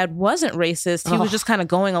the dad wasn't racist. He was just kind of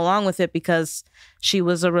going along with it because she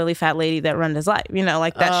was a really fat lady that ran his life, you know,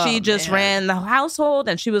 like that. She just ran the household,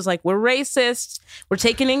 and she was like, "We're racist. We're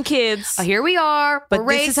taking in kids. Here we are. But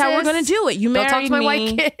we're this is how we're going to do it. You Don't married talk to my me.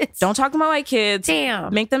 white kids. Don't talk to my white kids.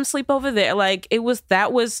 Damn. Make them sleep over there." Like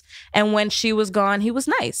and when she was gone, he was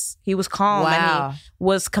nice. He was calm and he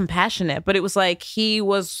was compassionate. But it was like he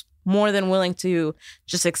was more than willing to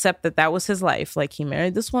just accept that was his life. Like, he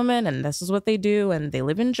married this woman, and this is what they do, and they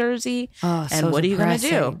live in Jersey. And what are you going to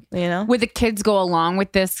do? You know? Would the kids go along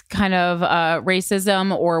with this kind of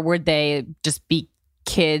racism, or would they just be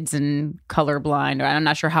kids and colorblind? Or I'm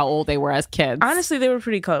not sure how old they were as kids. Honestly, they were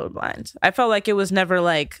pretty colorblind. I felt like it was never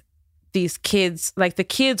like these kids, like the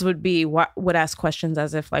kids would ask questions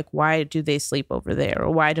as if like, why do they sleep over there,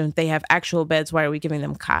 or why don't they have actual beds? Why are we giving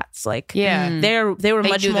them cots? Like, they were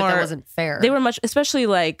much knew more. that wasn't fair. They were much, especially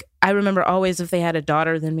like, I remember always if they had a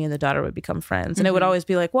daughter, then me and the daughter would become friends, and it would always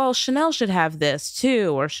be like, well, Chanel should have this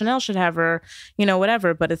too, or Chanel should have her, you know,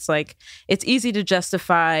 whatever. But it's like, it's easy to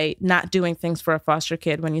justify not doing things for a foster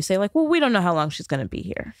kid when you say like, well, we don't know how long she's going to be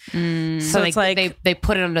here. So it's like they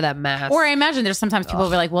put it under that mask. Or I imagine there's sometimes people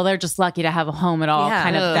will be like, well, they're just lucky to have a home at all.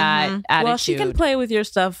 Kind of that attitude. Well, she can play with your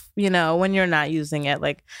stuff, you know, when you're not using it.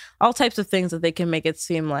 Like, all types of things that they can make it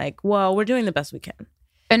seem like, well, we're doing the best we can.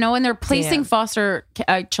 And when they're placing foster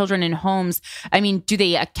children in homes, I mean, do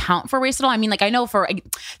they account for race at all? I mean, like, I know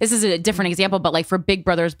this is a different example, but like for Big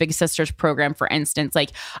Brothers Big Sisters program, for instance,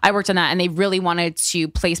 like I worked on that, and they really wanted to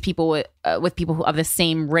place people with people who of the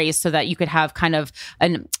same race, so that you could have kind of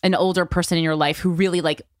an older person in your life who really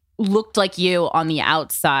like looked like you on the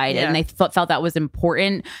outside, and they felt that was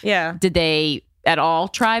important. Yeah. Did they at all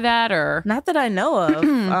try that, or not that I know of?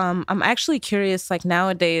 I'm actually curious, like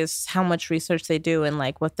nowadays, how much research they do and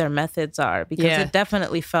like what their methods are, because it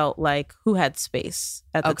definitely felt like who had space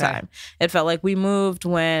at the time. It felt like we moved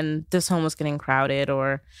when this home was getting crowded,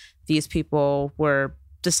 or these people were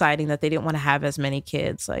deciding that they didn't want to have as many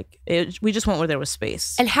kids. Like, we just went where there was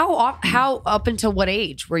space. And how up until what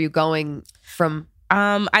age were you going from?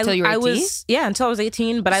 Until you were 18? Until I was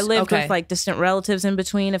 18, but I lived with like distant relatives in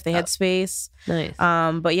between if they had space. Nice.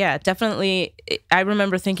 But yeah, definitely. I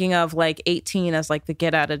remember thinking of like 18 as like the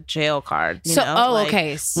get out of jail card. You know? Like,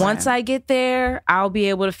 once I get there, I'll be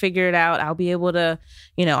able to figure it out. I'll be able to,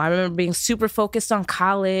 you know, I remember being super focused on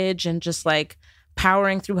college and just like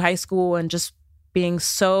powering through high school and just being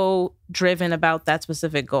so driven about that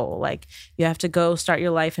specific goal. Like, you have to go start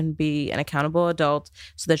your life and be an accountable adult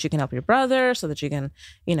so that you can help your brother, so that you can,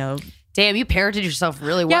 you know. Damn, you parented yourself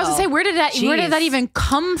really well. Yeah, I was gonna say, where did that even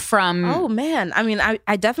come from? Oh man, I mean,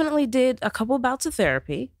 I definitely did a couple bouts of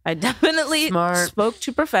therapy. I definitely spoke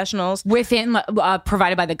to professionals within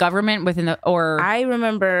provided by the government I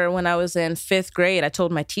remember when I was in 5th grade, I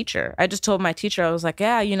told my teacher. I just told my teacher, I was like,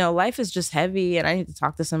 yeah, you know, life is just heavy, and I need to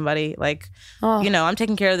talk to somebody. Like, you know, I'm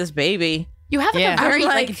taking care of this baby. You have like a very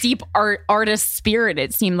like deep artist spirit.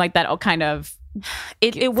 It seemed like that kind of.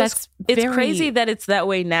 It's crazy that it's that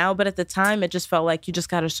way now, but at the time it just felt like you just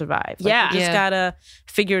got to survive. Like, you just got to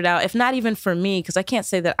figure it out. If not even for me, because I can't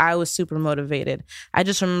say that I was super motivated. I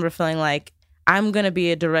just remember feeling like I'm going to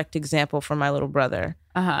be a direct example for my little brother.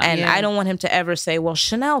 And I don't want him to ever say, well,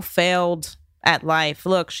 Chanel failed at life.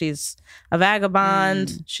 Look, she's a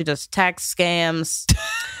vagabond. She does tax scams.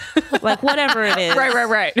 Like, whatever it is.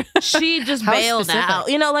 Right. She just bailed out.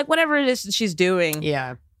 You know, like whatever it is she's doing.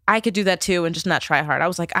 Yeah. I could do that too and just not try hard. I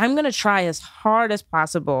was like, I'm going to try as hard as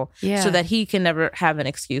possible so that he can never have an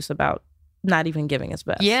excuse about not even giving his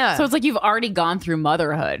best. Yeah. So it's like you've already gone through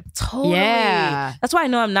motherhood. Totally. Yeah. That's why I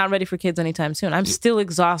know I'm not ready for kids anytime soon. I'm still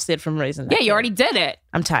exhausted from raising that Yeah, you kid. already did it.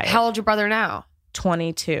 I'm tired. How old's your brother now?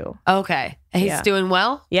 22. Okay. And he's Yeah. doing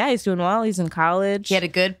well. Yeah, he's doing well. He's in college. He had a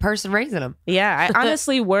good person raising him. Yeah, I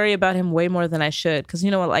honestly worry about him way more than I should. Because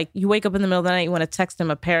you know what, like you wake up in the middle of the night, you want to text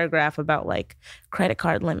him a paragraph about like credit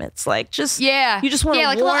card limits. Like just Yeah. you just want to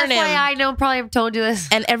like, warn him. FYI, I know probably have told you this.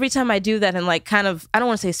 And every time I do that and like kind of, I don't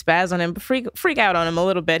want to say spaz on him, but freak out on him a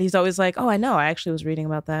little bit. He's always like, oh, I know. I actually was reading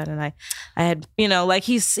about that. And I had, you know, like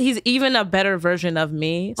he's even a better version of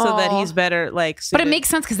me so that he's better like But suited. it makes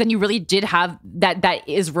sense because then you really did have that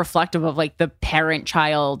is reflective of like the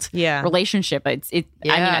parent-child Yeah. relationship. I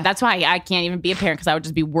Yeah. mean, that's why I can't even be a parent because I would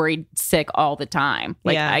just be worried sick all the time.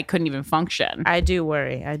 Like Yeah. I couldn't even function. I do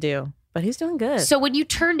worry. I do. But he's doing good. So when you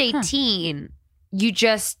turned 18, you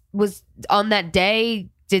just was on that day.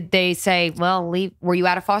 Did they say, well, leave? Were you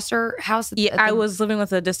at a foster house? Yeah, I was living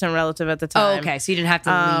with a distant relative at the time. Oh, okay. So you didn't have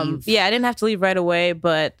to leave. Yeah, I didn't have to leave right away,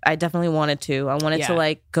 but I definitely wanted to. I wanted to Yeah.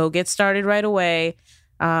 like go get started right away.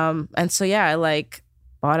 And so yeah, I like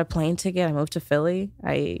bought a plane ticket. I moved to Philly.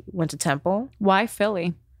 I went to Temple. Why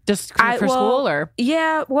Philly? Just I- for well, school or?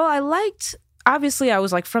 Yeah, well, I liked, obviously I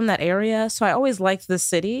was like from that area, so I always liked the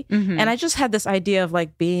city. Mhm. And I just had this idea of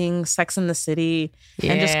like being Sex in the City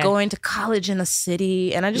and just Yeah. going to college in a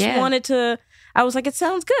city. And I just Yeah. wanted to, I was like, it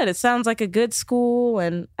sounds good. It sounds like a good school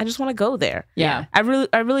and I just want to go there. Yeah. I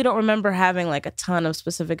really don't remember having like a ton of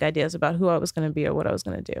specific ideas about who I was going to be or what I was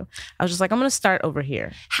going to do. I was just like, I'm going to start over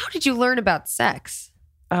here. How did you learn about sex?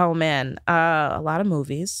 Oh man, a lot of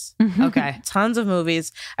movies, Okay. tons of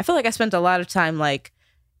movies. I feel like I spent a lot of time like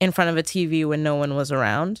in front of a TV when no one was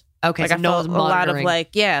around. Okay. Like So I no felt one's a lot of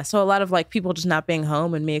monitoring. so a lot of like people just not being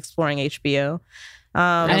home and me exploring HBO.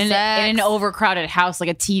 And in sex. an overcrowded house, like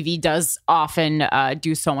a TV does often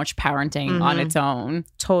do so much parenting on its own.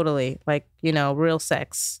 Totally, like you know, real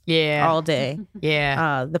sex Yeah. all day.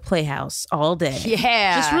 Yeah. The Playhouse all day.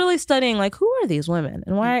 Yeah. Just really studying like who are these women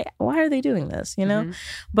and why are they doing this, you know?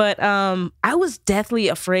 But I was deathly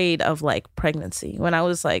afraid of like pregnancy when I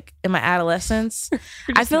was like in my adolescence.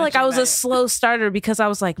 I feel like I was a slow starter because I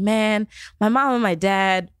was like, man, my mom and my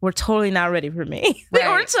dad were totally not ready for me. They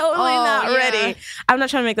were Right. totally Oh, not yeah. ready. I'm not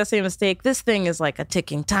trying to make that same mistake. This thing is like a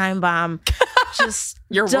ticking time bomb. Just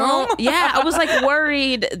Your don't. womb? Yeah, I was like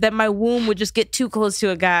worried that my womb would just get too close to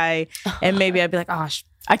a guy and maybe I'd be like, oh,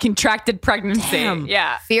 I contracted pregnancy. Damn.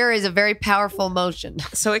 Yeah. Fear is a very powerful emotion.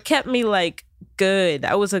 so it kept me like good.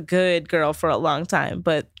 I was a good girl for a long time,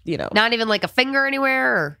 but you know. Not even like a finger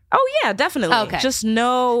anywhere. Or? Oh yeah, definitely. Okay. Just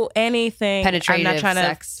know anything. Penetrative I'm not trying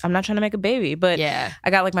sex. to. I'm not trying to make a baby, but Yeah. I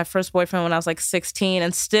got like my first boyfriend when I was like 16,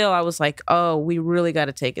 and still I was like, oh, we really got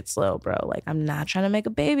to take it slow, bro. Like I'm not trying to make a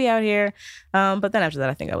baby out here. But then after that,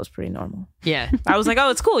 I think I was pretty normal. Yeah. I was like, oh,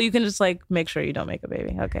 it's cool. You can just like make sure you don't make a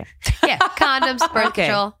baby. Okay. Yeah. Condoms, birth Okay.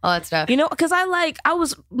 control, all that stuff. You know, because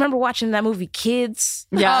remember watching that movie Kids.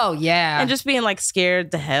 Yeah. Oh, yeah. And just being like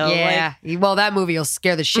scared to hell. Like, yeah. Well, that movie will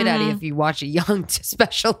scare the shit out of you if you watch it young,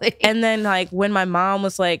 especially. and then like when my mom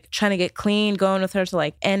was like trying to get clean, going with her to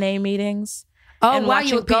like NA meetings. oh, and wow,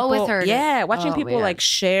 you would go with her. Yeah, watching Oh, people man. like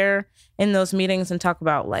share in those meetings and talk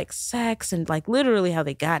about like sex and like literally how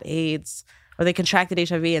they got AIDS or they contracted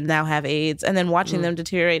HIV and now have AIDS, and then watching them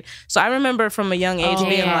deteriorate. So I remember from a young age Oh,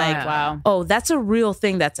 being yeah. like, Wow. oh, that's a real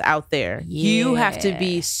thing that's out there. You have to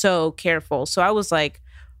be Yeah. so careful. So I was like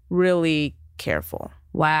really careful.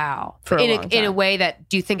 Wow. For a in long in a time. way that,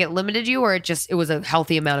 do you think it limited you, or it was a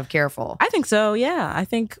healthy amount of careful? I think so. Yeah. I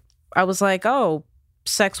think I was like, oh,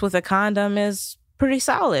 sex with a condom is pretty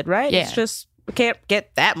solid, right? Yeah. It's just, it can't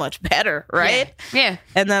get that much better, right? Yeah.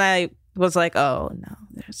 And then I was like, oh, no,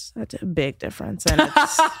 there's a big difference. And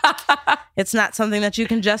it's not something that you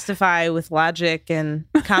can justify with logic and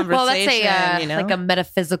conversation, Well, that's you know? like a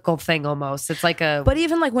metaphysical thing almost. It's like a. But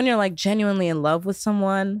even like when you're like genuinely in love with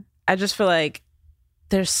someone, I just feel like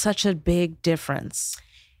there's such a big difference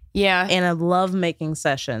yeah. in a lovemaking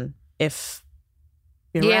session if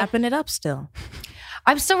you're Yeah. wrapping it up still.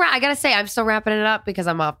 I gotta say, I'm still wrapping it up because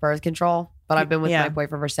I'm off birth control, but I've been with Yeah. my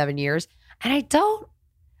boyfriend for 7 years, and I do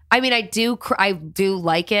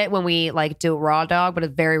like it when we like do raw dog, but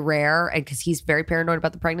it's very rare, and because he's very paranoid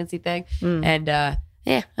about the pregnancy thing, Mm. and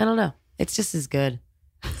yeah, I don't know, it's just as good.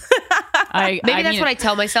 Maybe Maybe that's what I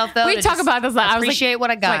tell myself though. we to talk just about this. I was like, appreciate what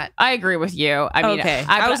I got. like, I agree with you. I mean, Okay.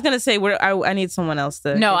 I was going to say, I need someone else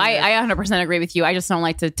to. No, I 100% agree with you. I just don't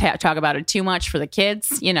like to talk about it too much for the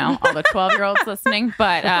kids, you know, all the 12-year-olds listening.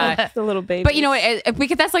 But the little baby. but you know,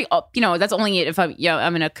 because that's like, you know, that's only if I'm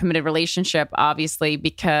in a committed relationship, obviously,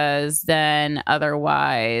 because then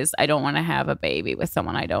otherwise I don't want to have a baby with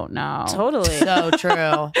someone I don't know. Totally. so true.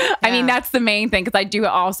 I mean, that's the main thing, because I do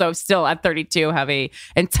also still at 32 have a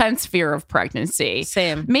intense fear of pregnancy.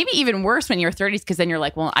 Same. Maybe even worse when you're 30s, because then you're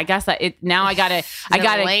like, well, I guess that it now I gotta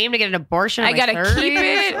lame to get an abortion. I gotta keep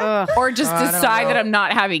it, or just decide that I'm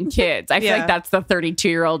not having kids. I feel like that's the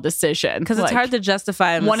 32-year-old decision, because it's hard to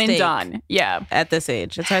justify a one mistake and done. Yeah, at this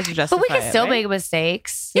age, it's hard to justify. But we can still right? make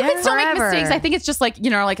mistakes. you can still make Forever. mistakes. I think it's just like,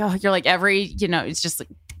 like, oh, you're like it's just like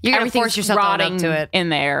You're gonna everything's force yourself to own up rotting to it. in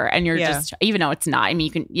there, and you're Yeah. just, even though it's not. I mean,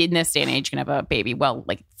 you can, in this day and age, you can have a baby, well,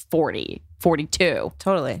 like 40, 42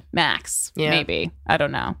 Totally. max, Yeah. maybe. I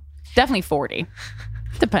don't know. Definitely 40.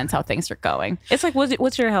 Depends how things are going. It's like,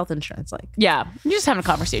 what's your health insurance like? Yeah, you're just having a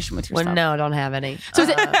conversation with yourself. Well, no, I don't have any. So,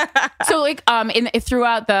 so like,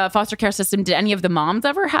 throughout the foster care system, did any of the moms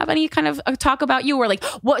ever have any kind of talk about you, or like,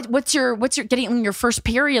 what's your getting your first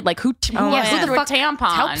period? Like, who man. who the the fuck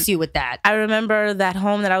tampon helps you with that? I remember that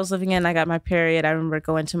home that I was living in. I got my period. I remember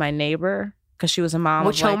going to my neighbor because she was a mom.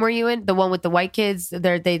 Which home were you in? The one with the white kids?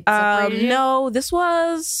 They separated you? No, this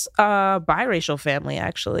was a biracial family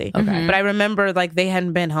actually. Okay. But I remember like they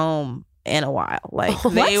hadn't been home in a while. Like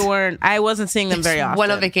they weren't. I wasn't seeing them very often.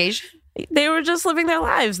 Went on vacation? They were just living their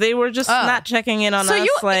lives. They were just not checking in on So us.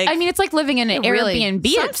 I mean, it's like living in an Really? Airbnb.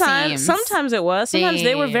 It seems. Sometimes it was. Sometimes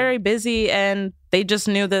they were Damn. very busy, and they just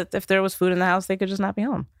knew that if there was food in the house, they could just not be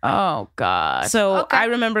home. Oh God. So Okay. I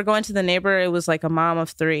remember going to the neighbor. It was like a mom of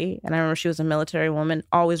 3, and I remember she was a military woman,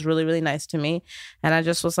 always really, really nice to me. And I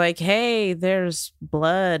just was like, "Hey, there's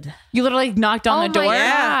blood." You literally knocked on Oh the my door.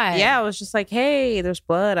 God. Yeah. I was just like, "Hey, there's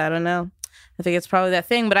blood." I don't know. I think it's probably that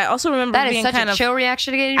thing. But I also remember That is being such kind a of chill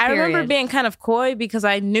reaction to getting a I period. remember being kind of coy because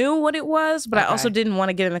I knew what it was, but I Okay. also didn't want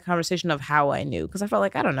to get in the conversation of how I knew because I felt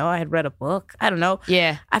like, I don't know, I had read a book. I don't know.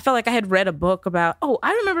 Yeah. I felt like I had read a book about,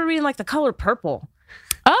 I remember reading like The Color Purple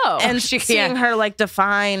Oh. and seeing her like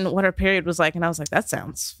define what her period was like. And I was like, that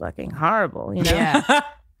sounds fucking horrible, you know? Yeah.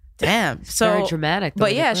 Damn. So, Very dramatic.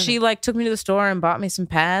 but yeah, she like took me to the store and bought me some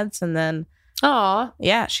pads. And then, Aw.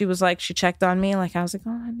 yeah, she was like, she checked on me. Like, how's it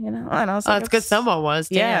going? You know? And I was Oh, like, it's good someone was.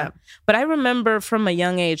 Yeah. Damn. But I remember from a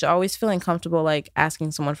young age always feeling comfortable like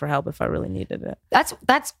asking someone for help if I really needed it.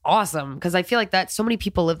 That's awesome because I feel like that so many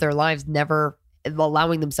people live their lives never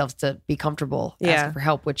allowing themselves to be comfortable asking for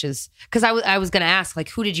help, which is because I was going to ask, like,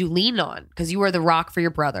 who did you lean on? Because you were the rock for your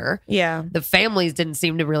brother. Yeah. The families didn't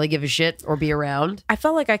seem to really give a shit or be around. I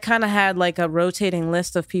felt like I kind of had like a rotating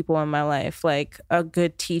list of people in my life, like a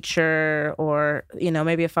good teacher or,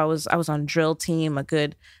 maybe if I was on drill team, a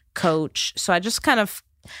good coach. So I just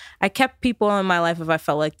I kept people in my life if I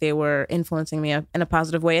felt like they were influencing me in a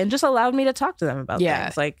positive way and just allowed me to talk to them about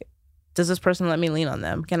things. Like, does this person let me lean on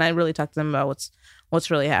them? Can I really talk to them about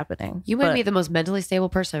what's really happening? You might be the most mentally stable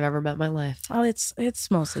person I've ever met in my life. Oh,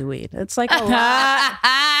 it's mostly weed. It's like a lot.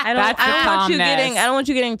 I That's the don't want you calmness. I don't want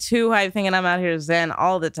you getting too hype thinking I'm out here zen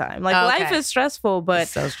all the time. Like Okay. life is stressful, but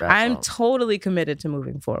It's so stressful. I'm totally committed to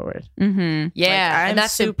moving forward. Mm-hmm. Yeah, I'm and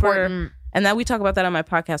that's super- important. And that we talk about that on my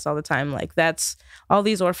podcast all the time. Like that's all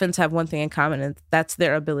these orphans have one thing in common, and that's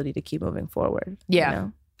their ability to keep moving forward. Yeah.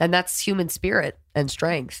 And that's human spirit and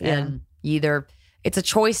strength. Yeah. And either it's a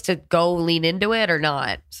choice to go lean into it or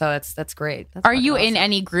not. So that's great. That's Are you fucking in awesome.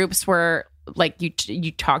 any groups where like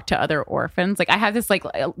you talk to other orphans? Like I have this like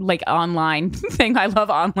online thing. I love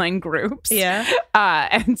online groups. Yeah.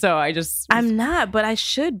 And so I'm not, but I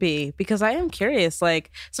should be because I am curious. Like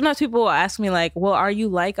sometimes people will ask me like, well, are you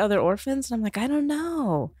like other orphans? And I'm like, I don't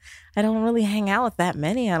know. I don't really hang out with that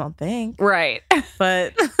many, I don't think. right.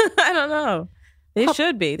 But I don't know. They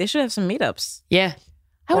should be. They should have some meetups. Yeah.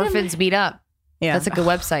 I would Orphans meet up. Yeah. That's a good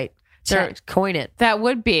website. Coin it. That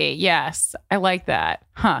would be, yes. I like that.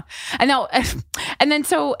 Huh. And now,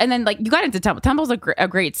 and then like you got into Temple. Temple's a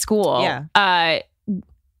great school. Yeah.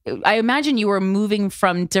 I imagine you were moving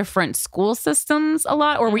from different school systems a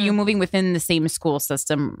lot, or were you moving within the same school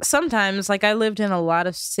system? Sometimes, like I lived in a lot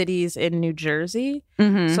of cities in New Jersey.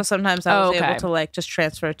 Mm-hmm. So sometimes I was okay. able to like just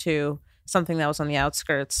transfer to something that was on the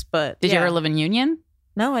outskirts. But Did you yeah. ever live in Union?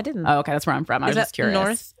 No, I didn't. Oh, okay. That's where I'm from. I was Is just that curious.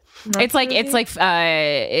 North It's like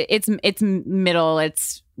Jersey? it's middle.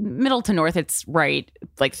 It's middle to north. It's right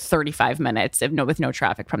like 35 minutes with no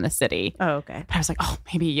traffic from the city. Oh, okay. But I was like, oh,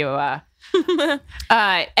 maybe you.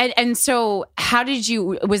 And so, how did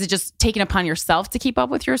you? Was it just taking upon yourself to keep up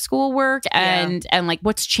with your schoolwork and like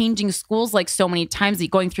what's changing schools like so many times?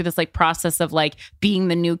 Going through this like process of like being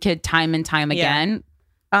the new kid time and time again.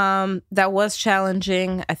 That was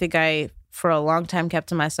challenging. I think I for a long time kept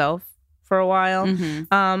to myself for a while.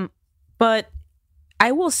 Mm-hmm. But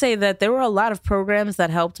I will say that there were a lot of programs that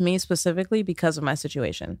helped me specifically because of my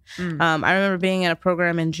situation. I remember being in a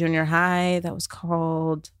program in junior high that was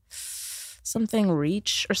called something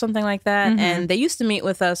Reach or something like that. And they used to meet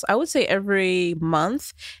with us, I would say every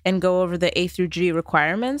month, and go over the A through G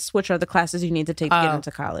requirements, which are the classes you need to take to get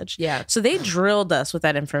into college. Yeah. So they drilled us with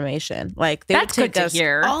that information. Like they That's would good take to us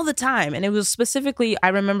hear. all the time. And it was specifically, I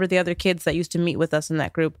remember the other kids that used to meet with us in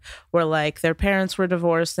that group were like, their parents were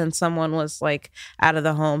divorced and someone was like out of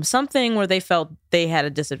the home, something where they felt they had a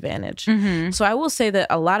disadvantage. So I will say that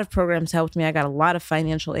a lot of programs helped me. I got a lot of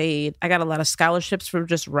financial aid. I got a lot of scholarships for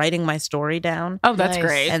just writing my story down. Oh, that's Nice.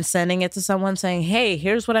 great. And sending it to someone saying, hey,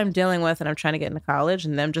 here's what I'm dealing with and I'm trying to get into college,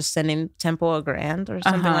 and them just sending Temple $1,000 or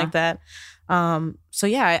something like that. So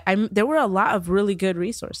yeah, there were a lot of really good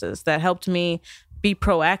resources that helped me be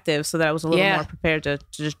proactive so that I was a little more prepared to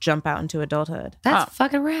just jump out into adulthood. That's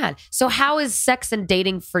fucking rad. So how is sex and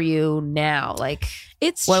dating for you now? Like,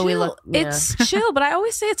 It's When chill. we look- yeah. It's chill, but I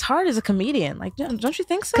always say it's hard as a comedian. Like, don't you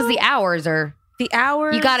think so? because the hours are, the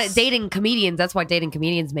hours. you got it. Dating comedians, that's why dating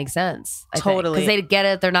comedians make sense. Totally. Because they get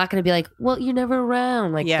it. They're not going to be like, well, you're never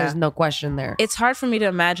around. Like, Yeah. there's no question there. It's hard for me to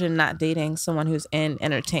imagine not dating someone who's in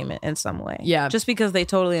entertainment in some way. Yeah. Just because they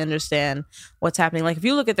totally understand what's happening. Like if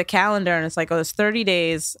you look at the calendar and it's like, oh, there's 30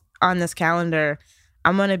 days on this calendar.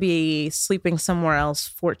 I'm going to be sleeping somewhere else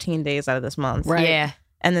 14 days out of this month. Right. Yeah.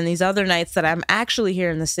 And then these other nights that I'm actually here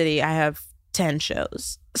in the city, I have 10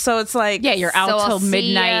 shows. So it's like, Yeah, you're So out I'll till see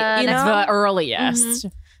midnight. ya You next- know, the earliest.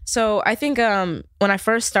 So I think when I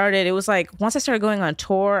first started, it was like once I started going on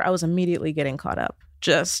tour, I was immediately getting caught up.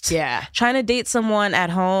 Just Yeah. trying to date someone at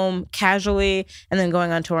home casually and then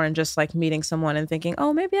going on tour and just like meeting someone and thinking,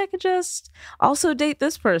 oh, maybe I could just also date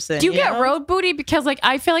this person. Do you get know? road booty? Because like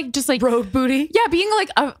I feel like just like Road booty. yeah, being like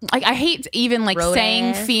I hate even like Road saying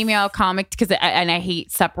ass. female comic because I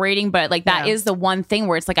hate separating, but like that is the one thing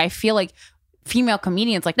where it's like I feel like female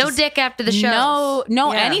comedians like No just- dick after the show.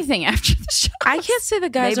 no Yeah. anything after the show. I can't say the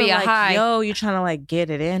guys Maybe are a like, high. yo, you trying to like get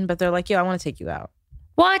it in, but they're like, yo, I want to take you out.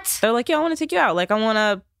 What? They're like, yo, I want to take you out. Like, I want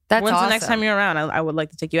to. That's When's awesome. the next time you're around? I would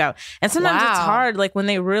like to take you out. And sometimes it's Wow. hard, like when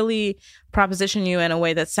they really proposition you in a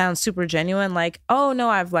way that sounds super genuine, like, oh no,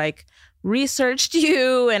 I've like researched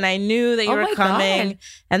you and I knew that you Oh were my coming, God.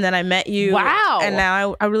 and then I met you. Wow. And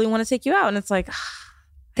now I really want to take you out. And it's like,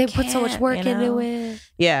 They put so much can't, work you know? into it.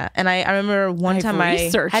 yeah. And I remember one I've time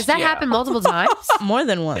researched Has that you. happened multiple times? more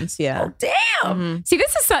than once. Yeah. Damn. Mhm. See,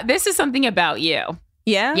 this is something about you.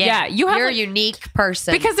 Yeah. Yeah, you have You're like- a unique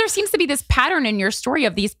person. Because there seems to be this pattern in your story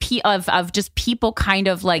of these of just people kind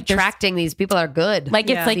of like there's- attracting these people are good. like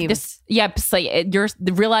it's Yeah. like Seems- this it's like you're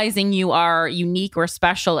realizing you are unique or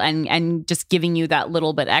special and just giving you that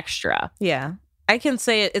little bit extra. Yeah. I can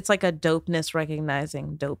say it's like a dopeness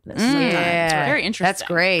recognizing dopeness sometimes. Yeah. right? Very interesting. That's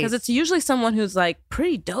great. Because it's usually someone who's like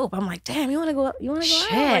pretty dope. I'm like, damn, you want to go? You want to go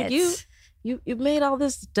out? Like Shit. you've made all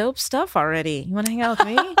this dope stuff already. You want to hang out with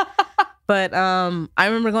me? But I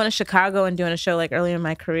remember going to Chicago and doing a show like earlier in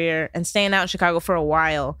my career and staying out in Chicago for a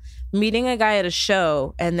while, meeting a guy at a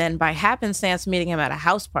show, and then by happenstance meeting him at a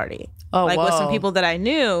house party, Oh, like with some whoa. people that I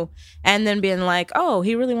knew, and then being like, oh,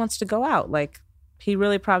 he really wants to go out. Like he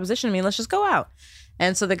really propositioned me. Let's just go out.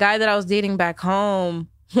 And so the guy that I was dating back home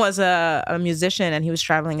was a musician, and he was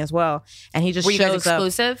traveling as well. And he just Were you guys shows up.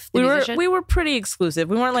 exclusive? The musician? We were pretty exclusive.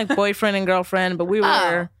 We weren't like boyfriend and girlfriend, but we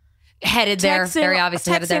were headed there. texting, Very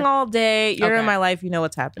obviously headed texting there. all day. You're Okay. in my life. You know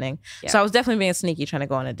what's happening. Yeah. So I was definitely being sneaky, trying to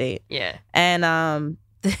go on a date. Yeah. And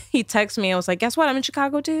he texted me and was like, guess what? I'm in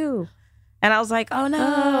Chicago too. And I was like, oh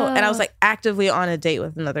no. And I was like actively on a date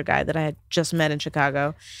with another guy that I had just met in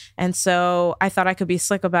Chicago. And so I thought I could be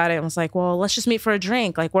slick about it and was like, well, let's just meet for a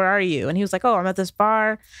drink. Like, where are you? And he was like, oh, I'm at this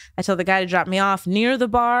bar. I told the guy to drop me off near the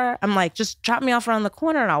bar. I'm like, just drop me off around the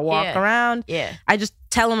corner and I'll walk Yeah. around. Yeah. I just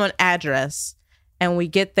tell him an address. And we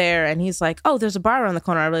get there and he's like, oh, there's a bar around the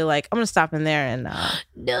corner I really like. I'm going to stop in there and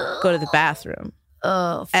No. go to the bathroom.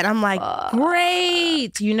 Oh. And I'm like,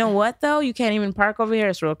 great. You know what, though? You can't even park over here.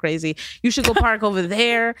 It's real crazy. You should go park over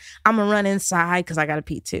there. I'm going to run inside because I got to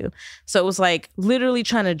pee too. So it was like literally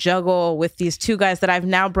trying to juggle with these two guys that I've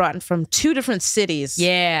now brought from two different cities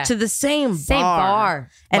Yeah. to the same bar.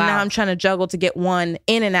 And Wow. now I'm trying to juggle to get one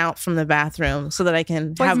in and out from the bathroom so that I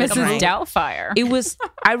can Like have a Mrs. drink. Doubtfire. It was,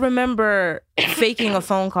 I remember faking a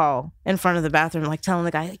phone call in front of the bathroom, like telling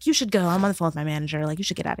the guy, like, you should go. I'm on the phone with my manager. Like, you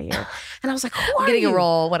should get out of here. And I was like, who are Getting you? a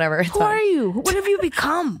role, whatever. It's Who fine. are you? What have you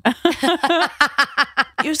become?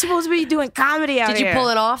 You're supposed to be doing comedy out Did here. you pull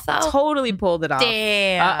it off though? Totally pulled it off.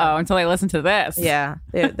 Damn. Uh-oh, until I listen to this. Yeah,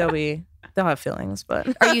 they'll have feelings, but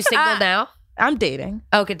Are you single now? I'm dating.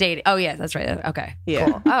 Okay, dating. Oh, yeah, that's right. Okay. Yeah.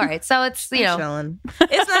 Cool. All right. So it's, Chilling.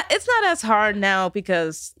 It's not as hard now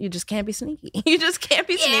because you just can't be sneaky. You just can't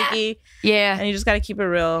be sneaky. yeah. And you just got to keep it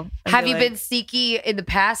real. and Have be you like, been sneaky in the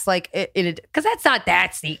past? Like, because that's not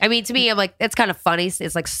that sneaky. I mean, to me, I'm like, it's kind of funny.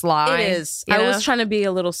 It's like sly. It is. you I know? was trying to be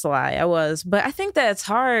a little sly. I was. But I think that it's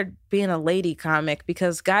hard being a lady comic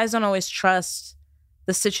because guys don't always trust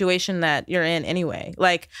the situation that you're in anyway.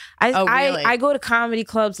 Like, Oh, really? I go to comedy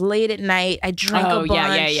clubs late at night. I drink a bunch.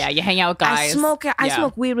 yeah. You hang out with guys. I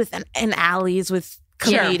smoke weed in alleys with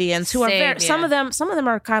comedians who are Same, very, some of them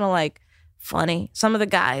are kind of like funny. Some of the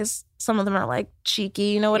guys, some of them are like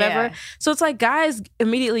cheeky, whatever. Yeah. So it's like guys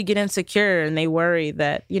immediately get insecure and they worry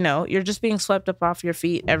that, you're just being swept up off your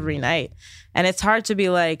feet every night. And it's hard to be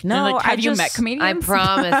like, no, And, like, have I you just, I met comedians?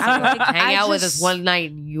 promise. you hang out with us just- one night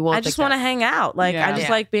and you won't. I just want to hang out. Like, I just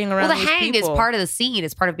like being around Well, the these hang people. is part of the scene.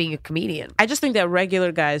 It's part of being a comedian. I just think that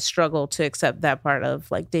regular guys struggle to accept that part of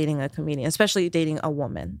like dating a comedian, especially dating a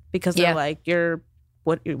woman, because they're Yeah. like,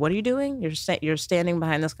 what are you doing? You're standing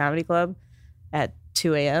behind this comedy club at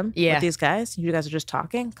 2 a.m. Yeah. with these guys. You guys are just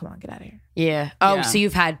talking. Come on, get out of here. Yeah. Oh, Yeah. so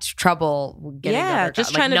you've had trouble getting Yeah, other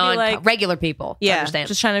just guys, trying to be like- regular people. I Yeah, understand.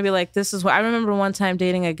 just trying to be like, this is what I remember one time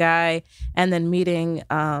dating a guy and then meeting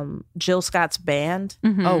Jill Scott's band.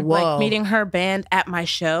 Mhm. Oh, whoa. Like meeting her band at my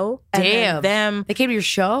show. And then Damn. them. They came to your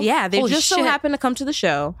show? Yeah, they Holy just so shit. happened to come to the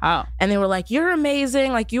show. Oh. And they were like, "You're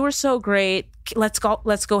amazing! Like you were so great. Let's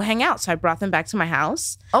go hang out." So I brought them back to my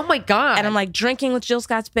house, Oh my God. and I'm like drinking with Jill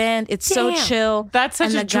Scott's band. It's so Damn. chill. That's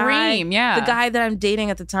such And a the guy- dream. Yeah. The guy that I'm dating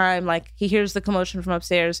at the time, like he hears the commotion from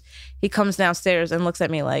upstairs. He comes downstairs and looks at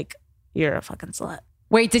me like, "You're a fucking slut."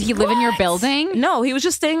 Wait, did he live in your building? No, he was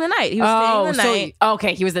just staying the night. He was staying the night.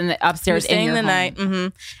 Okay, he was in the He upstairs was staying in your the home. night. Mm-hmm.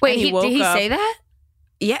 Wait, And did woke he up. say that?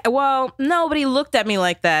 Yeah, well, no, but he looked at me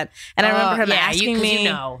like that, and I remember him yeah, asking 'cause me, you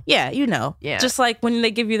know. Yeah, Yeah. just like when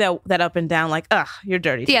they give you that up and down, like, ugh, you're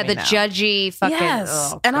dirty. to Yeah, me the now. judgy fucking. Yes,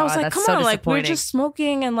 Oh, and I was God, like, that's come so on, like we're disappointing. just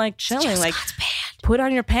smoking and like chilling, Jill like Scott's band. put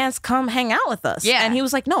on your pants, come hang out with us. Yeah. and he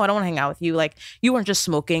was like, no, I don't want to hang out with you. Like you weren't just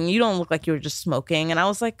smoking. You don't look like you were just smoking. And I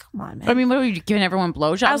was like, come on, man. I mean, what were you giving everyone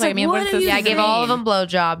blowjobs? I was like, I mean, what is are this you Yeah, I gave all of mean? them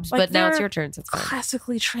blowjobs, Like, but now it's they're your turn. So it's fine.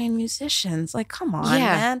 classically trained musicians. Like, come on,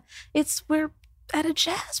 Yeah. man. We're at a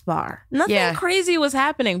jazz bar. Nothing Yeah. crazy was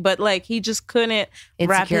happening, but like he just couldn't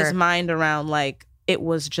wrap his Insecure. mind around like it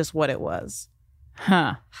was just what it was.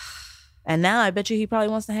 Huh. And now I bet you he probably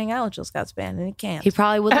wants to hang out with Jill Scott's band, and he can't. He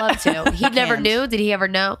probably would love to. He never can't. knew. Did he ever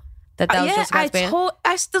know that was yeah, Jill Scott's band?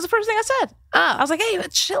 that's the first thing I said. I Oh, was like, hey,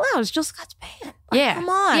 chill out. It's Jill Scott's band. Like, yeah. come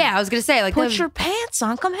on. Yeah, I was gonna say like Put them- your pants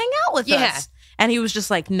on. Come hang out with Yeah. us. And he was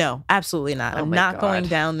just like, no, absolutely not. Oh I'm my not God. going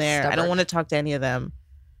down there. I Stubborn. don't want to talk to any of them.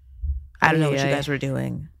 I don't know what you Yeah. guys were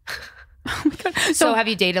doing. So have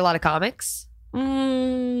you dated a lot of comics?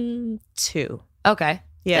 2. Okay,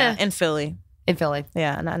 Yeah, Eh. in Philly. in Philly.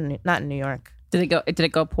 Yeah, not in New York. Did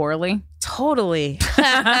it go poorly? Totally.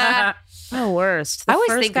 I The worst. The I always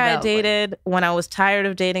first think guy I about, like- dated, when I was tired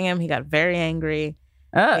of dating him, he got very angry.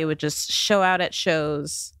 He Oh. would just show out at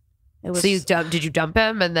shows. It was So did you dump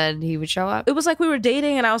him and then he would show up? it was like we were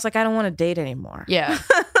dating and I was like, I don't want to date anymore. Yeah,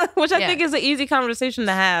 Which I Yeah. think is an easy conversation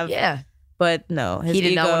to have. yeah. But no, his He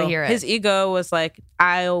did ego, not wanna hear it. His ego was like,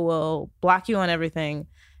 I will block you on everything.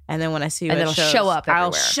 And then when I see you And at then I'll shows, show up I'll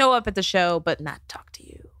everywhere. show up at the show, but not talk to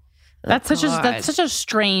you. That's Oh, that's such a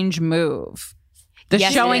strange move. The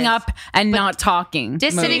Yes, it showing is. up and But not talking. Do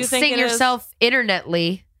you Distancing think it is? yourself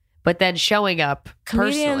internetly, but then showing up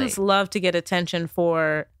personally. Comedians love to get attention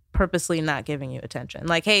for purposely not giving you attention.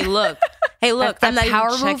 Like, hey, look, That I'm not power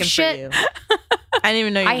even move checking shit? for you. I didn't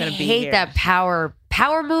even know you were I going to be hate here. that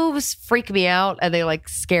power moves freak me out and they like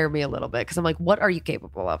scare me a little bit because I'm like, what are you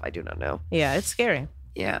capable of? I do not know. Yeah, it's scary.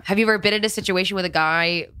 Yeah. Have you ever been in a situation with a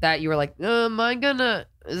guy that you were like,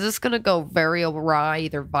 is this gonna go very awry,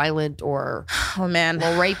 either violent or Oh, a man.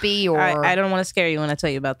 little rapey or I don't want to scare you when I tell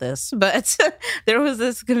you about this, but there was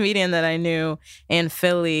this comedian that I knew in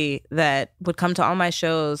Philly that would come to all my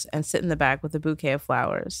shows and sit in the back with a bouquet of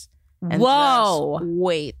flowers. And Whoa.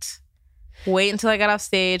 just wait until I got off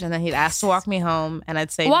stage, and then he'd ask to walk me home, and I'd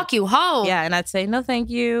say, walk you home? yeah, and I'd say no, thank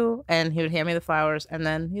you, and he would hand me the flowers, and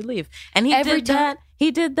then he'd leave. And he Every did that. He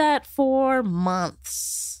did that for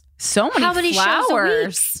months, So many, How many shows a week?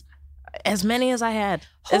 flowers. as many as I had,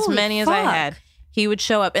 as Holy many as I fuck. had. He would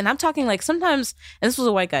show up, and I'm talking like sometimes, and this was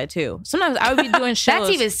a white guy too. Sometimes I would be doing shows. That's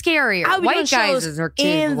even scarier. I would be White doing guys shows are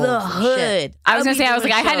in capable the of some shit. hood. I was would gonna be say, I was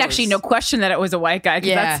like, doing I had actually no shows. question that it was a white guy. 'cause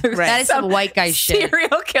Yeah, that's that is some white guy shit.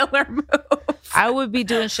 Serial killer move. I would be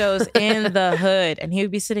doing shows in the hood, and he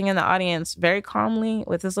would be sitting in the audience very calmly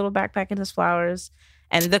with his little backpack and his flowers,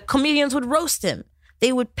 and the comedians would roast him.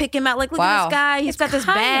 they would pick him out. Like, look at this guy. He's got this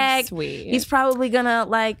kind of bag. sweet. He's probably gonna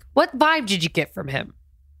like. What vibe did you get from him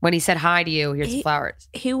when he said hi to you? Here's the flowers.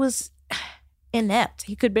 He was inept.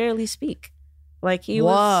 He could barely speak. Like he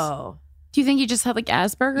was. Whoa. Do you think he just had like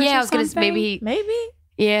Asperger's? Yeah, or I was gonna say Maybe.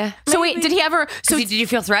 Yeah. So wait, did he ever? So Did you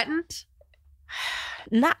feel threatened?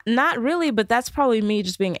 Not really, but that's probably me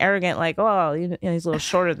just being arrogant. Like, oh, he's a little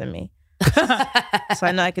shorter than me, so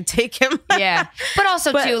I know I could take him. Yeah. But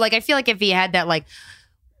also too, like I feel like if he had that like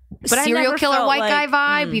I serial never killer felt white like,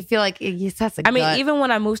 guy vibe, you feel like yes, that's a I mean, gut. even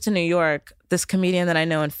when I moved to New York, this comedian that I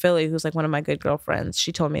know in Philly, who's like one of my good girlfriends,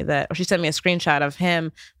 she told me that, or she sent me a screenshot of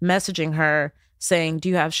him messaging her saying, "Do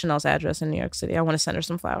you have Chanel's address in New York City? I want to send her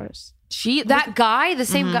some flowers." that guy, the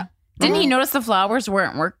same guy. didn't he notice the flowers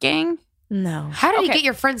weren't working? No, How did he Okay. get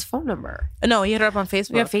your friend's phone number? no, he hit her up on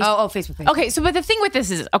Facebook. Facebook. Okay, so but the thing with this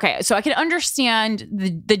is, okay, so I can understand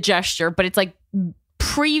the gesture, but it's like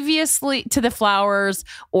previously to the flowers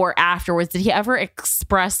or afterwards, did he ever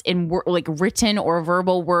express in like written or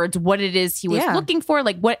verbal words what it is he was Yeah. looking for?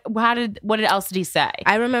 Like what else did he say?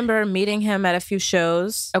 I remember meeting him at a few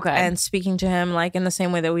shows, Okay. and speaking to him like in the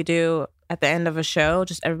same way that we do at the end of a show,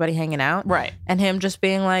 just everybody hanging out, Right. and him just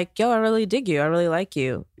being like, "Yo, I really dig you. I really like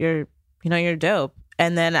you. You're dope."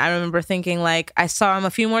 And then I remember thinking like, I saw him a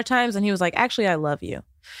few more times, and he was like, "Actually, I love you.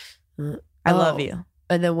 I love you."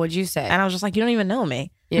 And then what'd you say? And I was just like, "You don't even know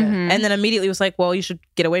me." Yeah. Mhm. And then immediately was like, "Well, you should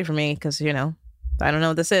get away from me because, I don't know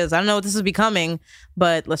what this is. I don't know what this is becoming,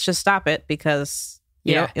 but let's just stop it because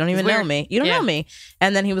you don't even It's know weird. me. You don't Yeah. know me."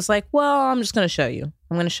 And then he was like, "Well, I'm just going to show you.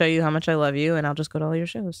 I'm going to show you how much I love you, and I'll just go to all your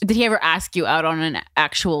shows." Did he ever ask you out on an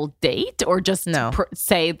actual date or just No.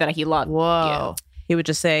 say that he loved Whoa. He would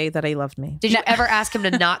just say that he loved me. Did you ever ask him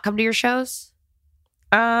to not come to your shows?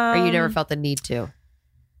 Or you never felt the need to?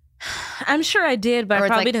 I'm sure I did, but Or I it's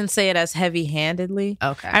probably like- didn't say it as heavy-handedly.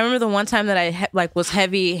 Okay. I remember the one time that I was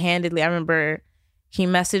heavy-handedly. I remember he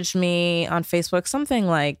messaged me on Facebook something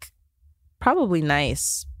like probably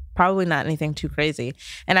nice, probably not anything too crazy.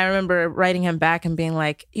 And I remember writing him back and being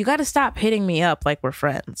like, "You got to stop hitting me up like we're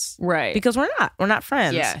friends." Right. Because we're not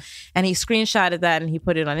friends. Yeah. And he screenshotted that and he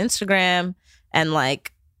put it on Instagram, and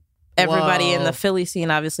like everybody in Whoa. the Philly scene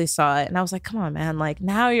obviously saw it. And I was like, come on, man. Like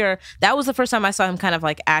that was the first time I saw him kind of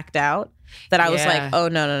like act out, that I was Yeah. like, oh,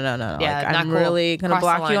 no. Yeah, Like, not I'm cool. really going to Cross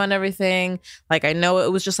the block you line. on everything. Like, I know it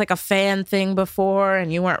was just like a fan thing before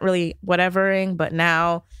and you weren't really whatevering, but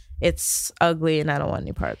now it's ugly and I don't want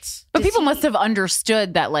any parts. But people must have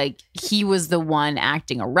understood that like he was the one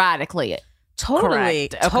acting erratically. Totally.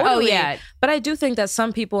 Correct. Okay. Totally. Oh, yeah. But I do think that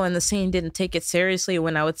some people in the scene didn't take it seriously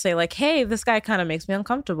when I would say like, hey, this guy kind of makes me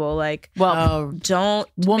uncomfortable. Like, Well, don't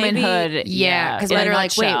womanhood. maybe- Yeah. Because in a they're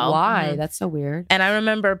like, wait, nutshell. why? Mhm. That's so weird. And I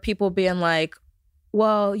remember people being like,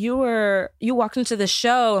 well, you walked into the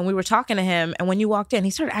show and we were talking to him. And when you walked in,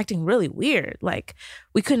 he started acting really weird. Like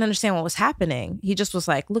we couldn't understand what was happening. He just was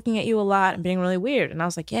like looking at you a lot and being really weird. And I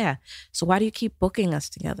was like, yeah. So why do you keep booking us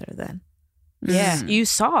together then? Yeah. You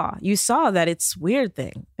saw that it's weird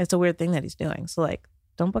thing. It's a weird thing that he's doing. So like,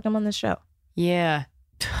 don't book him on this show. Yeah.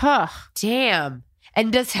 Huh. Damn.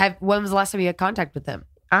 And when was the last time you had contact with him?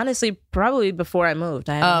 Honestly, probably before I moved.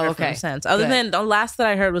 I haven't heard from okay. him since. Other Good. than the last that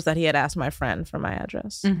I heard was that he had asked my friend for my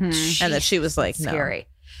address. Mhm. And that she was like, no. Scary.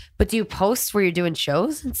 But do you post where you're doing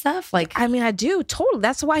shows and stuff? Like, I mean, I do. Totally.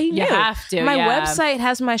 That's why he knew. You have to. My yeah. website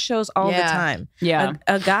has my shows all the Yeah. time. Yeah.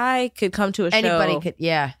 A guy could come to a anybody show. could,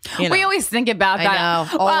 yeah. You know. We always think about I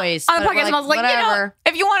that. know, Well, always. on the But podcast, like, I was like, whatever.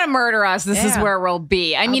 if you want to murder us, this is Yeah. where we'll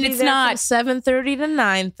be. I mean, I'll be it's there not. from 7:30 to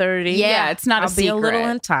 9:30. Yeah, it's not a I'll be a little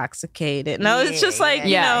secret. intoxicated. No, it's just like,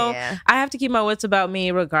 yeah. I have to keep my wits about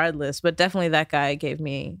me regardless. But definitely that guy gave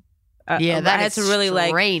me. Yeah, I that had is to really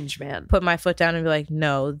strange, man. put my foot down and be like,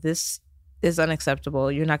 no, this is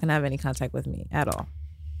unacceptable. You're not going to have any contact with me at all.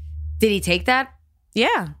 Did he take that?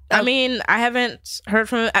 Yeah. I mean, I haven't heard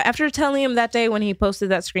from him. After telling him that day when he posted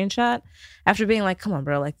that screenshot, after being like, come on,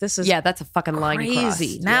 bro, like this is Yeah, that's a fucking line to cross.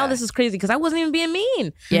 crazy. Now Yeah. this is crazy because I wasn't even being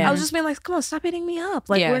mean. Yeah. I was just being like, come on, stop hitting me up.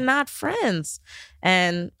 Like, Yeah. we're not friends.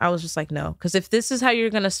 And I was just like, no, because if this is how you're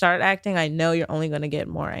going to start acting, I know you're only going to get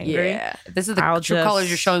more angry. Yeah. This is the I'll true just- colors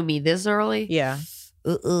you're showing me this early? Yeah.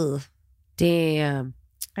 Damn.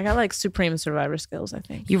 I got like supreme survivor skills, I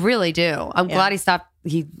think. You really do. I'm Yeah. glad he stopped.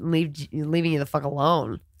 Leaving you the fuck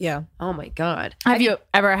alone. Yeah. Oh my God. Have you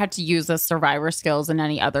ever had to use the survivor skills in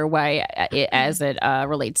any other way as it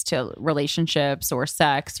relates to relationships or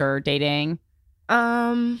sex or dating?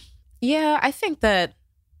 Yeah, I think that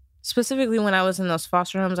specifically when I was in those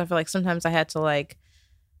foster homes, I feel like sometimes I had to like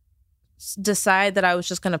decide that I was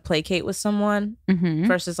just going to placate with someone Mm-hmm.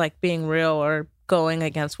 versus like being real or going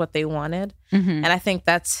against what they wanted. Mm-hmm. And I think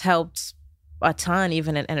that's helped a ton,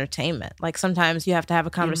 even in entertainment. Like sometimes you have to have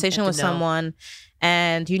a conversation with someone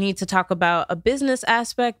and you need to talk about a business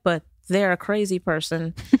aspect, but they're a crazy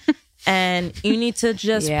person. And you need to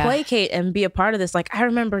just placate and be a part of this. Like I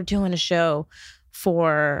remember doing a show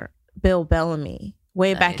for Bill Bellamy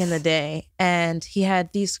way back in the day, and he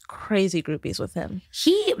had these crazy groupies with him.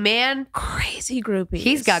 Crazy groupies.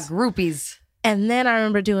 He's got groupies. And then I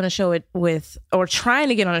remember doing a show with trying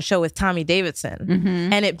to get on a show with Tommy Davidson,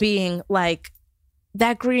 and it being like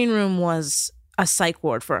that green room was a psych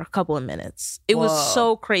ward for a couple of minutes. It was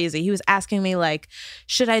so crazy. He was asking me like,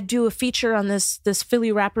 should I do a feature on this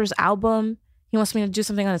Philly rapper's album? He wants me to do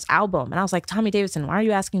something on his album. And I was like, Tommy Davidson, why are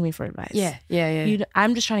you asking me for advice? Yeah.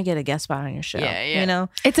 I'm just trying to get a guest spot on your show. You know?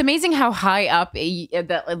 It's amazing how high up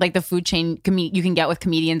the food chain you can get with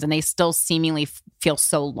comedians, and they still seemingly feel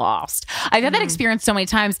so lost. I've had that experience so many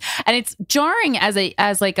times, and it's jarring as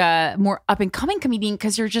a more up and coming comedian,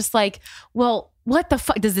 because you're just like, well, what the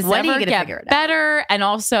fuck does this ever get better? And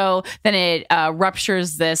also then it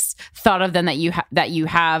ruptures this thought of them that you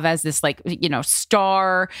have as this like, you know,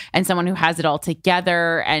 star and someone who has it all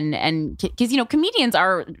together, and because, you know, comedians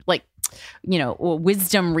are like, you know,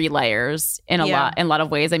 wisdom relayers in a lot of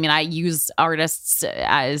ways. I mean, I use artists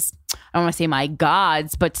as, I don't want to say my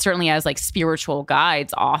gods, but certainly as like spiritual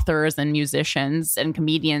guides, authors and musicians and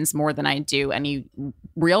comedians, more than I do any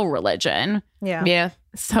real religion. Yeah.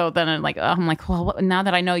 So then I'm like, well, now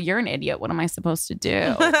that I know you're an idiot, what am I supposed to do?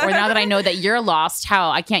 Or now that I know that you're lost,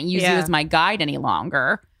 how I can't use you as my guide any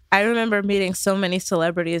longer. I remember meeting so many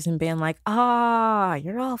celebrities and being like,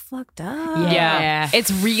 you're all fucked up. Yeah.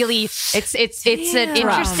 It's really, it's an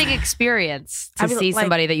interesting experience to see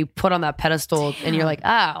somebody that you put on that pedestal and you're like,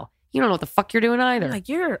 oh, you don't know what the fuck you're doing either. Like,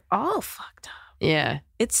 you're all fucked up. Yeah.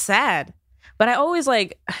 It's sad. But I always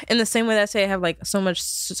like, in the same way that I say I have like so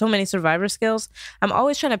many survivor skills, I'm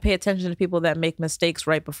always trying to pay attention to people that make mistakes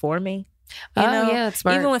right before me. You know? Yeah, that's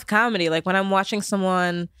smart. Even with comedy, like when I'm watching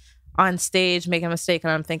someone on stage make a mistake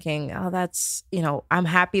and I'm thinking, that's, you know, I'm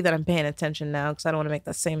happy that I'm paying attention now because I don't want to make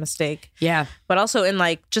the same mistake. Yeah. But also in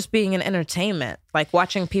like just being in entertainment, like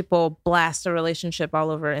watching people blast a relationship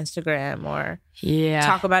all over Instagram or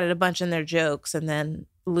talk about it a bunch in their jokes and then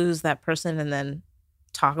lose that person and then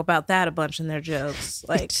talk about that a bunch in their jokes.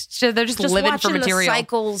 Like so they're just living for material. The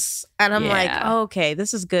cycles, and I'm like, okay,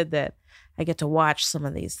 this is good that I get to watch some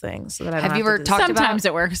of these things. So that I don't have you ever talked about? Sometimes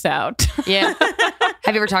it works out. Yeah.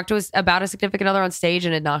 Have you ever talked to us about a significant other on stage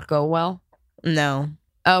and it not go well? No.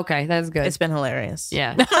 Okay, that's good. It's been hilarious.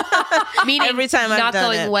 Yeah. Meaning every time I've not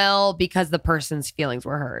done going well because the person's feelings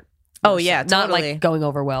were hurt. Oh yeah, not totally. like going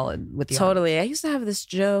over well with the totally. I used to have this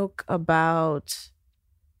joke about.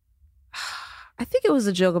 I think it was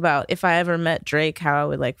a joke about if I ever met Drake, how I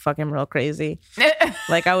would like fuck him real crazy.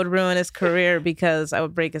 Like I would ruin his career because I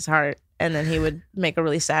would break his heart. And then he would make a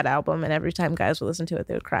really sad album. And every time guys would listen to it,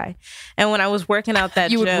 they would cry. And when I was working out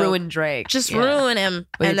that you joke, would ruin Drake. Just ruin him.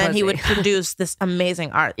 With and then pussy. he would produce this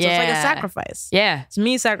amazing art. So it's like a sacrifice. Yeah. It's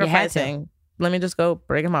me sacrificing. Let me just go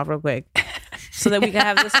break him off real quick so that we can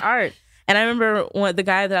have this art. And I remember the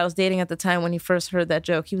guy that I was dating at the time, when he first heard that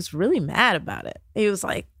joke, he was really mad about it. He was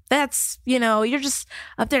like, that's, you know, you're just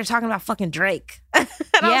up there talking about fucking Drake. And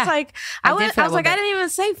I was like, I didn't even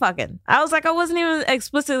say fucking. I was like, I wasn't even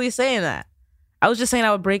explicitly saying that. I was just saying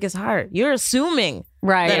I would break his heart. You're assuming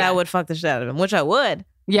that I would fuck the shit out of him, which I would.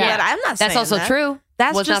 Yeah. But I'm not saying that's also that. true.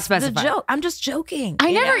 That's was just not the specified. joke. I'm just joking.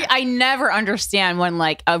 I never understand when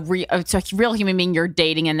like a real human being you're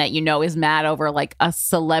dating and that you know is mad over like a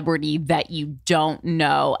celebrity that you don't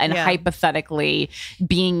know and hypothetically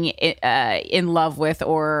being in love with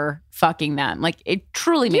or fucking them. Like it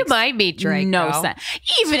truly makes you might meet Drake. No though. sense.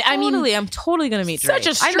 Even I'm totally gonna meet Drake. Such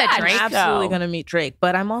a stretch. I met Drake. I'm absolutely gonna meet Drake,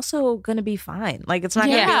 but I'm also gonna be fine. Like it's not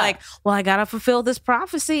gonna be like, well, I gotta fulfill this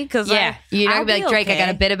prophecy because you're not gonna be like Drake. Okay. I got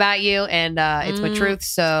a bit about you, and it's my truth.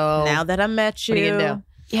 So now that I met you, what are you gonna do?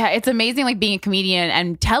 Yeah, it's amazing like being a comedian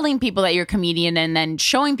and telling people that you're a comedian and then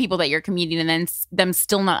showing people that you're a comedian and then them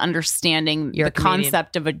still not understanding the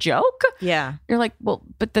concept of a joke. Yeah. You're like, well,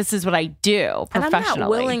 but this is what I do professionally. And I'm not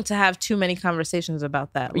willing to have too many conversations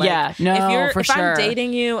about that. Like, if I'm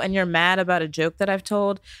dating you and you're mad about a joke that I've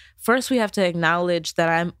told, first we have to acknowledge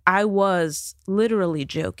that I was literally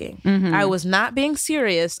joking. Mm-hmm. I was not being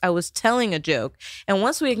serious. I was telling a joke. And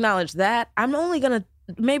once we acknowledge that, I'm only going to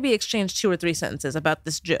maybe exchange 2 or 3 sentences about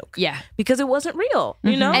this joke. Yeah. Because it wasn't real,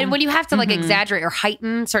 you know? And when you have to like exaggerate or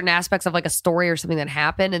heighten certain aspects of like a story or something that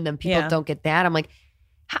happened and then people don't get that, I'm like,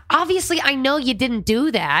 obviously I know you didn't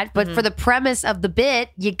do that, but for the premise of the bit,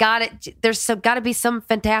 you got it. There's got to be some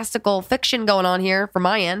fantastical fiction going on here from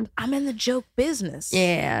my end. I'm in the joke business.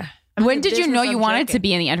 Yeah. I'm When in did you know business, you I'm wanted to joking.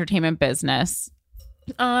 be in the entertainment business?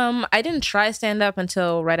 I didn't try stand up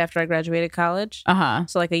until right after I graduated college. Uh-huh.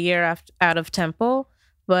 So like a year out of Temple.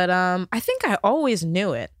 But I think I always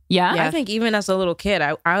knew it. Yeah? Yeah. I think even as a little kid,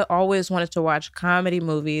 I always wanted to watch comedy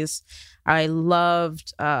movies. I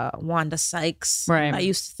loved Wanda Sykes. Right. I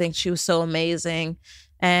used to think she was so amazing.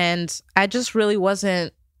 And I just really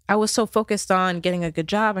wasn't, I was so focused on getting a good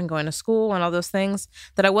job and going to school and all those things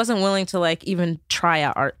that I wasn't willing to like even try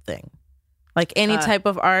a art thing. Like any type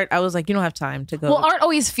of art, I was like, you don't have time to go. Well, art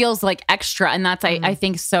always feels like extra, and that's I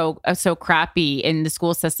think so crappy in the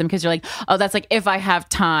school system, because you're like, oh, that's like if I have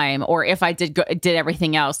time, or if I did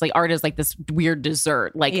everything else. Like art is like this weird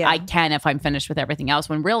dessert. Like Yeah. I can if I'm finished with everything else.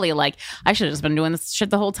 When really, like I should have just been doing this shit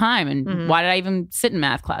the whole time. And why did I even sit in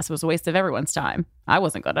math class? It was a waste of everyone's time. I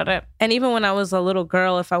wasn't good at it. And even when I was a little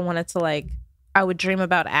girl, if I wanted to like, I would dream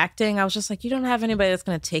about acting. I was just like, you don't have anybody that's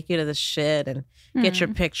going to take you to the shit and get your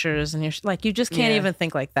pictures. And you're like, you just can't even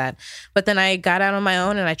think like that. But then I got out on my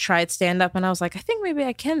own and I tried stand up and I was like, I think maybe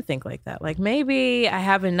I can think like that. Like maybe I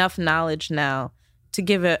have enough knowledge now to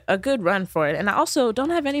give it a good run for it. And I also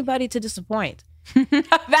don't have anybody to disappoint.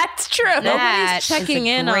 That's true. That Nobody's checking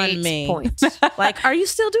is a in great on me. point. Like, are you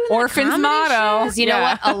still doing that Orphan's comedy motto. shit? Because you know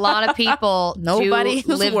what? A lot of people Nobody do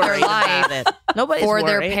was live their worried life about it. Nobody's for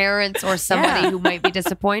their worried. parents or somebody who might be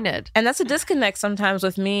disappointed. And that's a disconnect sometimes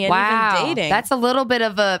with me and Wow, even dating. that's a little bit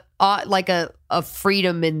of a like a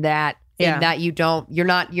freedom in that. Yeah. In that you're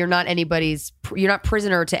not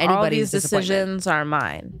prisoner to anybody's all these disappointment. decisions are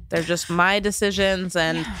mine. They're just my decisions,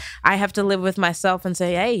 and I have to live with myself and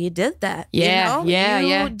say, "Hey, you did that. Yeah, you know? yeah, you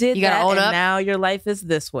yeah. did You gotta that, own and up. now your life is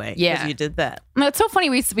this way. 'cause Yeah. you did that." No, it's so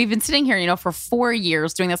funny. We've been sitting here, for 4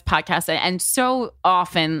 years doing this podcast, and so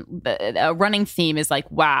often a running theme is like,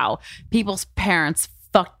 wow, people's parents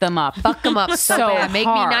fucked them up. Fuck them up so bad. Make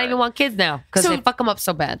me hard. not even want kids now because So- they fuck them up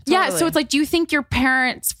so bad. Yeah, Totally. so it's like, do you think your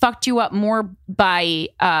parents fucked you up more by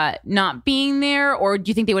not being there, or do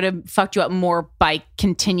you think they would have fucked you up more by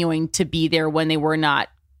continuing to be there when they were not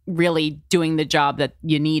really doing the job that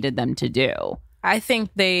you needed them to do? I think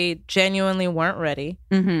they genuinely weren't ready.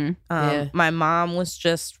 Mm-hmm. Yeah. My mom was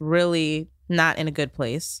just really not in a good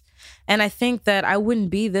place. And I think that I wouldn't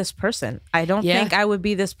be this person. I don't Yeah. think I would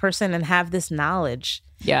be this person and have this knowledge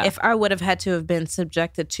Yeah. if I would have had to have been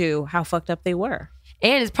subjected to how fucked up they were.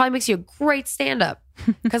 And it probably makes you a great stand-up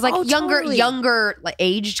because like Oh, younger totally. like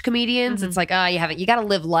aged comedians, it's like you got to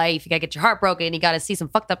live life. You got to get your heart broken. You got to see some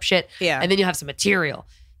fucked up shit. Yeah. And then you have some material.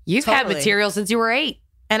 You've had Totally. material since you were 8.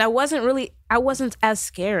 And I wasn't as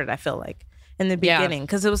scared, I feel like, in the Yeah. beginning.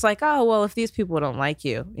 Because it was like, oh, well, if these people don't like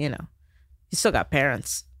you, you still got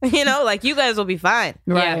parents. Like you guys will be fine.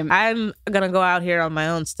 Right. Yeah. I'm going to go out here on my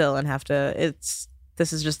own still and have to,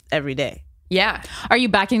 this is just every day. Yeah. Are you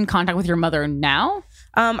back in contact with your mother now?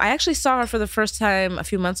 I actually saw her for the first time a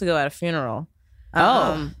few months ago at a funeral.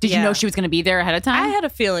 Did you yeah. know she was going to be there ahead of time? I had a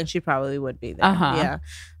feeling she probably would be there. Uh-huh.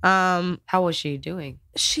 Yeah. How was she doing?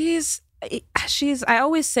 She's I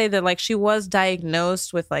always say that like she was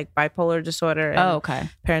diagnosed with like bipolar disorder and okay.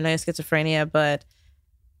 paranoid schizophrenia, but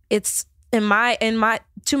it's in my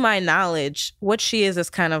to my knowledge, what she is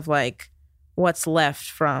kind of like what's left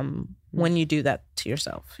from when you do that to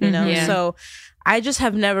yourself, Yeah. So I just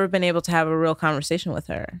have never been able to have a real conversation with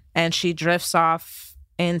her, and she drifts off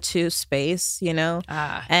into space,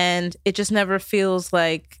 and it just never feels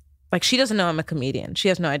like she doesn't know I'm a comedian. She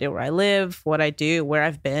has no idea where I live, what I do, where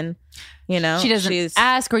I've been, She doesn't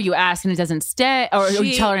ask, or you ask and it doesn't stay, or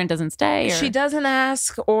you tell her and it doesn't stay. Or? She doesn't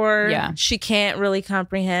ask, or Yeah. she can't really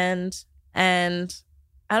comprehend, and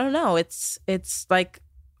I don't know. It's like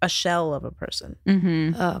a shell of a person.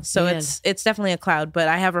 Mm-hmm. Oh, So man. it's definitely a cloud. But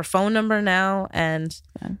I have her phone number now, and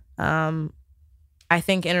I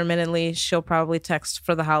think intermittently she'll probably text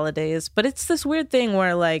for the holidays. But it's this weird thing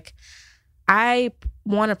where like I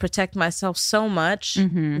want to protect myself so much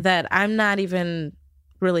Mhm. that I'm not even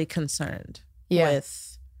really concerned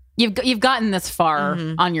with. You've gotten this far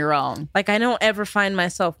Mhm. on your own. Like I don't ever find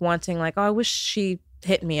myself wanting like, oh, I wish she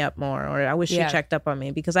hit me up more, or I wish Yeah. she checked up on me,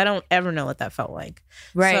 because I don't ever know what that felt like.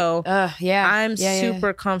 right. So yeah. I'm Yeah, yeah.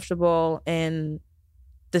 super comfortable in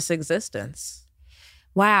this existence.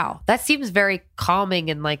 Wow. That seems very calming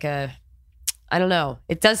and like I don't know.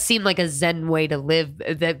 It does seem like a Zen way to live,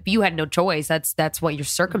 that you had no choice. That's what your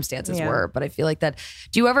circumstances Yeah. were. But I feel like that.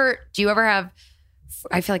 Do you ever have,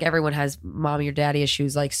 I feel like everyone has mommy or daddy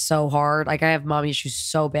issues like so hard. Like I have mommy issues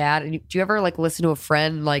so bad. And do you ever like listen to a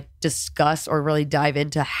friend like discuss or really dive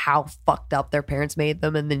into how fucked up their parents made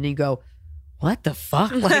them? And then you go, what the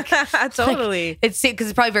fuck? Like, Totally. it's because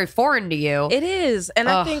it's probably very foreign to you. It is. And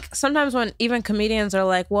I Ugh. think sometimes when even comedians are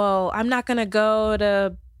like, well, I'm not going to go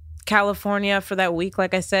to California for that week,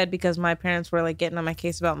 like I said, because my parents were like getting on my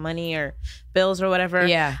case about money or bills or whatever.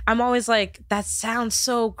 Yeah. I'm always like, that sounds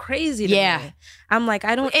so crazy to me. I'm like,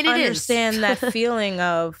 I don't understand that feeling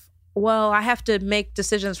of, well, I have to make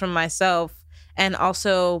decisions for myself and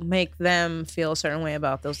also make them feel a certain way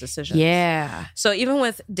about those decisions. Yeah. So even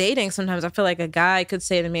with dating, sometimes I feel like a guy could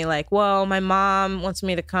say to me like, well, my mom wants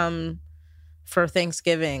me to come for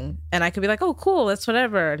Thanksgiving. And I could be like, oh, cool, that's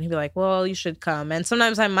whatever. And he'd be like, well, you should come. And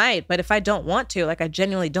sometimes I might, but if I don't want to, like I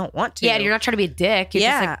genuinely don't want to. Yeah, and you're not trying to be a dick. You're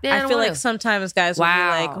just like, I feel like sometimes guys will be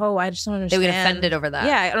like, oh, I just don't understand. They would get offended over that.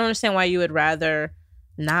 Yeah, I don't understand why you would rather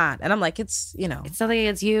not. And I'm like, it's, you know, it's nothing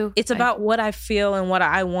against you. It's about what I feel and what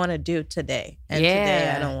I want to do today. And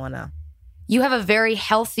today I don't want to. You have a very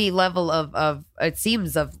healthy level of it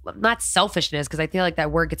seems, of not selfishness, because I feel like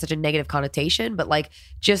that word gets such a negative connotation, but like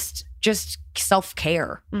just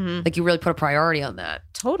self-care. Mm-hmm. Like you really put a priority on that.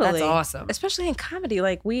 Totally. That's awesome. Especially in comedy.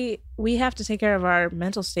 Like we have to take care of our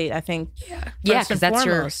mental state, I think. Yeah, because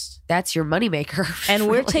that's your moneymaker. And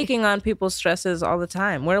we're taking on people's stresses all the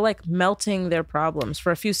time. We're like melting their problems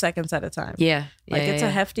for a few seconds at a time. Yeah. Like it's a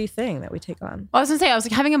hefty thing that we take on. Well, I was gonna say, I was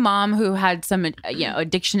like having a mom who had some,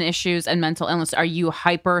 addiction issues and mental illness. Are you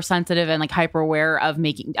hypersensitive and like hyper aware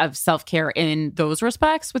of self-care in those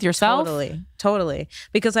respects with yourself? Totally.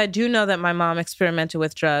 Because I do know that my mom experimented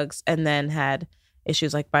with drugs and then had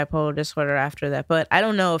issues like bipolar disorder after that. But I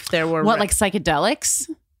don't know if there were like psychedelics.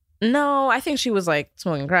 No, I think she was like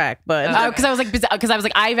smoking crack, but because I was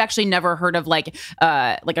like, I've actually never heard of like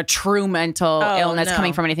a true mental illness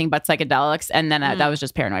coming from anything but psychedelics, and then that was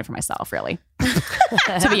just paranoid for myself, really,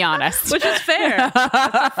 to be honest. Which is fair.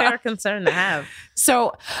 That's a fair concern to have.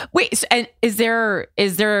 So wait, and is there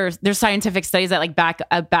scientific studies that like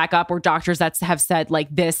back up, or doctors that have said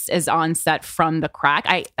like this is onset from the crack?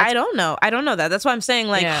 I don't know that. That's why I'm saying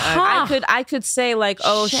like I could say like,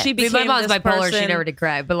 oh, Shit. she became my mom's this bipolar. person. She never did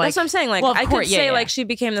crack, but like that's what I'm saying. Like I could say like she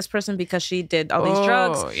became this person because she did all these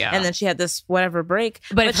drugs, and then she had this whatever break.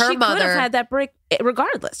 But if her she mother could have had that break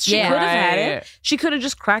regardless. She could have had it. She could have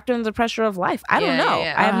just cracked under the pressure of life. I don't know.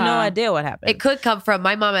 I have no idea what happened. It could come from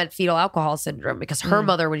my mom had fetal alcohol syndrome because her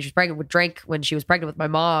mother, when she was pregnant, drank when she was pregnant with my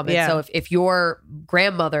mom. And so if your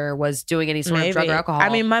grandmother was doing any sort of drug or alcohol, I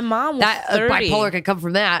mean, my mom was 30. Bipolar could come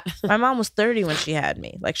from that. My mom was 30 when she had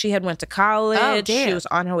me. Like she had went to college. Oh, damn. She was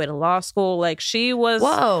on her way to law school. Like she was.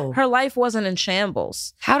 Whoa. Her life wasn't in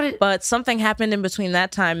shambles. But something happened in between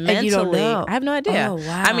that time mentally. And you don't know. I have no idea. Oh,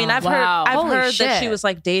 wow. I mean, I've heard shit. that she was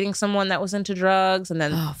like dating someone that was into drugs, and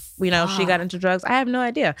then she got into drugs. I have no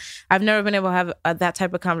idea. I've never been able to have that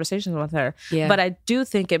type of conversations with her. Yeah. But I do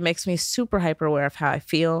think it makes me super hyper aware of how I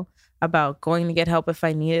feel about going to get help if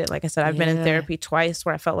I need it. Like I said, I've been in therapy twice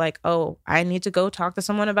where I felt like, oh, I need to go talk to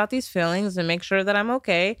someone about these feelings and make sure that I'm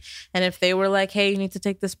okay. And if they were like, hey, you need to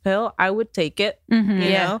take this pill, I would take it. Mm-hmm. You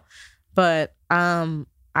know? But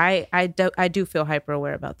I do feel hyper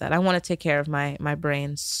aware about that. I want to take care of my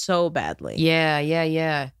brain so badly.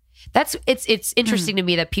 Yeah. It's interesting to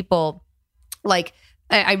me that people like,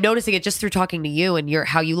 I'm noticing it just through talking to you and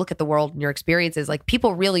how you look at the world and your experiences. Like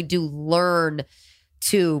people really do learn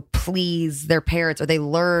to please their parents, or they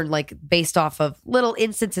learn like based off of little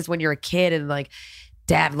instances when you're a kid and like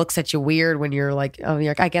dad looks at you weird when you're like, oh,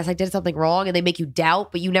 I guess I did something wrong, and they make you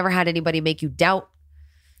doubt, but you never had anybody make you doubt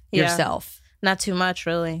yourself. Not too much,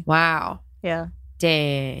 really. Wow. Yeah.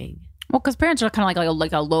 Dang. Well, because parents are kind of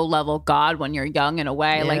like a low level God when you're young in a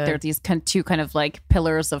way. Yeah. Like they're these two kind of like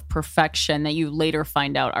pillars of perfection that you later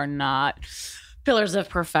find out are not pillars of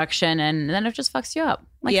perfection, and then it just fucks you up.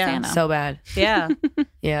 Like Santa. So bad. Yeah.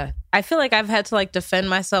 Yeah. I feel like I've had to like defend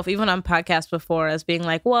myself even on podcasts before as being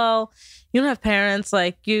like, well, you don't have parents,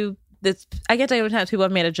 like I get to even have people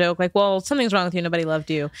have made a joke like, well, something's wrong with you, nobody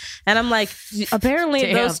loved you. And I'm like,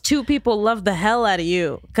 apparently those two people loved the hell out of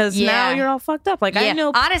you because now you're all fucked up. Like I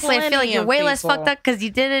know honestly, I feel like you're way less fucked up because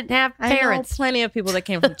you didn't have parents. I know plenty of people that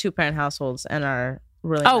came from 2-parent households and are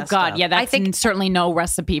really oh God, up. yeah, that's certainly no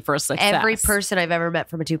recipe for success. Every person I've ever met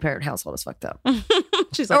from a 2-parent household is fucked up.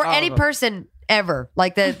 She's like, or any person ever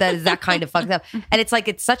like that is that kind of fucked up. And it's like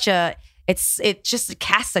it just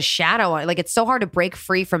casts a shadow on it. Like it's so hard to break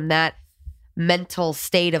free from that mental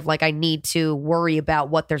state of like I need to worry about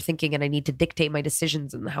what they're thinking and I need to dictate my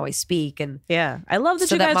decisions and how I speak. And I love that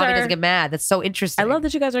so you that guys mommy doesn't get mad. That's so interesting. I love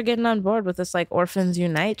that you guys are getting on board with this like Orphans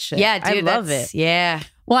Unite shit. Yeah, dude, I love it. Yeah.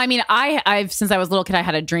 Well, I mean, I've since I was a little kid, I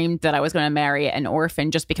had a dream that I was going to marry an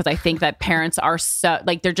orphan, just because I think that parents are so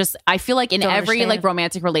like they're just. I feel like in Don't every understand. like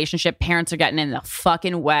romantic relationship, parents are getting in the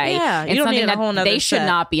fucking way. Yeah, It's you don't something need a whole that nother they should set.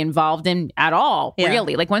 not be involved in at all. Yeah.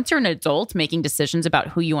 Really, like once you're an adult making decisions about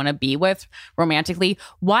who you want to be with romantically,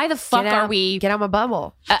 why the fuck Get are out- we? Get out my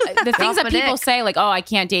bubble. The things off that my people dick. say, like, oh, I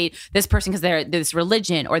can't date this person because they're this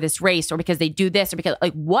religion or this race or because they do this or because,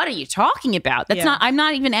 like, what are you talking about? That's Yeah. not. I'm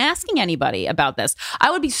not even asking anybody about this. I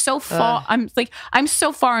would be so far. I'm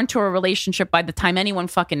so far into a relationship by the time anyone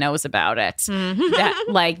fucking knows about it.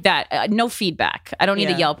 No feedback. I don't need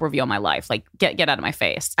a Yeah. Yelp review on my life. Like, get out of my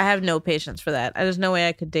face. I have no patience for that. There's no way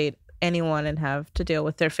I could date anyone and have to deal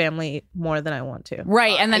with their family more than I want to.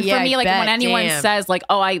 Right. And then Yeah, for me, I like bet. when anyone Damn. says like,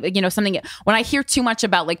 oh, something, when I hear too much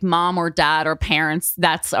about like mom or dad or parents,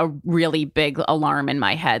 that's a really big alarm in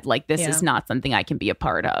my head. Like, this is not something I can be a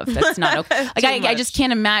part of. That's not okay. Like, I just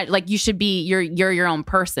can't imagine, like, you should be, you're your own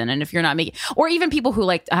person. And if you're not making, or even people who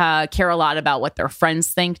like care a lot about what their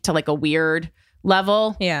friends think to like a weird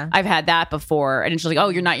level. Yeah. I've had that before. And it's just like, oh,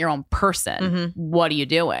 you're not your own person. What are you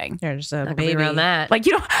doing? You're just a Not gonna be baby. around that. Like,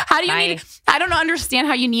 how do you Bye. need, I don't understand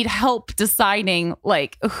how you need help deciding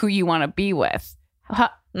like who you want to be with as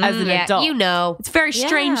an yeah, adult. you know. It's very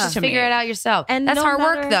strange Yeah. to me. Figure it out yourself. And that's no hard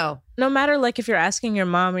matter- work, though. No matter like if you're asking your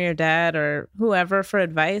mom or your dad or whoever for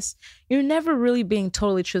advice, you're never really being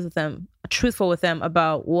totally truthful with them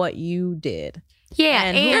about what you did. Yeah,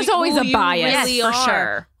 And and who There's always a you bias really for are.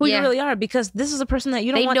 sure. Who Yeah. you really are, because this is a person that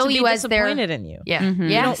you don't They want know to be you as their- disappointed in you. yeah, Mhm.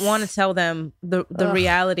 yes. You don't want to tell them the Ugh.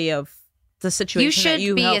 reality of the situation. You should that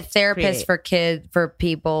you be a helped therapist create. for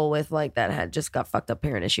people with like that had just got fucked up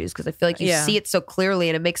parent issues, because I feel like you Yeah. see it so clearly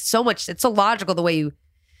and it makes so much. It's so logical the way you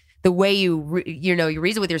you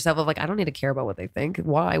reason with yourself of like, I don't need to care about what they think.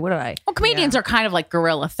 Why would I? Well, comedians are kind of like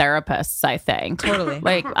guerrilla therapists, I think. Totally.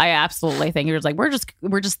 Like, I absolutely think you're just like, we're just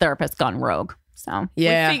therapists gone rogue. So We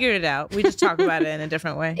figured it out. We just talk about it in a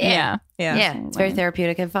different way. yeah. Yeah, it's very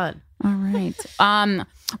therapeutic and fun. All right.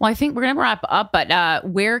 Well, I think we're gonna wrap up, but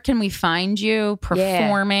where can we find you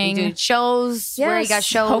performing? You do shows. Where you got Yes.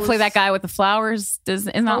 shows? Hopefully that guy with the flowers is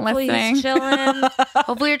not Hopefully listening. he's chilling.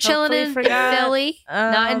 Hopefully you're chilling Hopefully in forgot. Philly,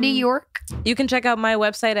 not in New York. You can check out my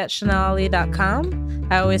website at chanelali.com.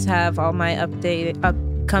 I always have all my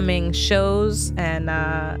upcoming shows, and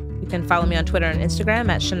you can follow me on Twitter and Instagram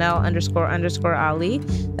at Chanel__Ali.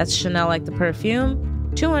 That's Chanel like the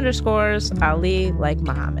perfume, 2 underscores, Ali like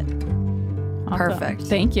Muhammad. Awesome. Perfect.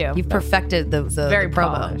 Thank you. You've perfected the Very the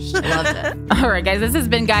promo. polished. I loved it. All right, guys. This has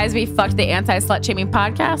been Guys We Fucked, the Anti-Slut Shaming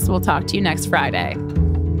Podcast. We'll talk to you next Friday.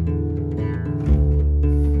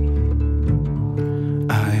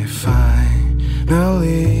 I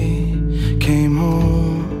finally came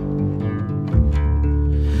home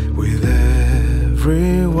with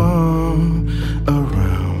everyone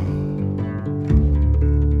around,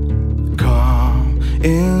 calm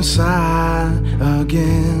inside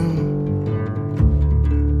again,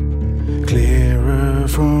 clearer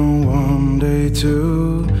from one day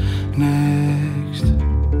to next,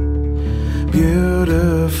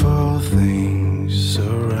 beautiful things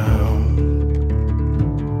surround,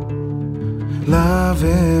 love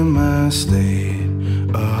in my state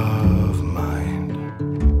of mind,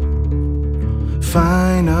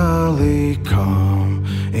 finally calm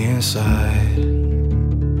inside,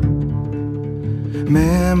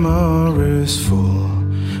 memories full,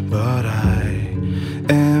 but I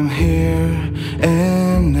am here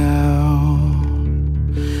and now.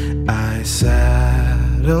 I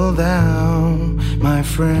settle down, my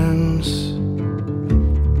friends,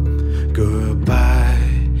 goodbye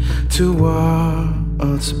to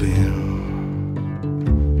what's been,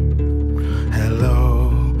 hello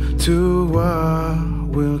to what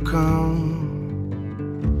will come,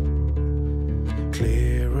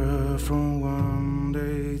 clearer from one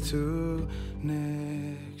day to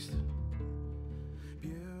next,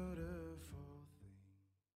 beautiful.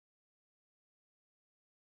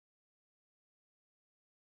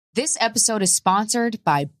 This episode is sponsored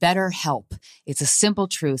by BetterHelp. It's a simple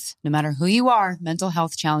truth. No matter who you are, mental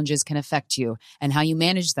health challenges can affect you, and how you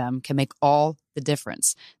manage them can make all the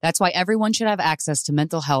difference. That's why everyone should have access to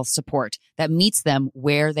mental health support that meets them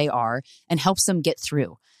where they are and helps them get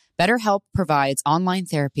through. BetterHelp provides online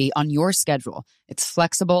therapy on your schedule. It's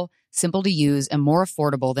flexible, simple to use, and more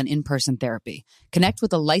affordable than in-person therapy. Connect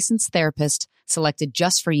with a licensed therapist selected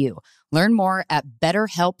just for you. Learn more at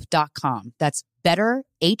betterhelp.com. That's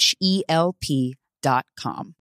betterhelp.com.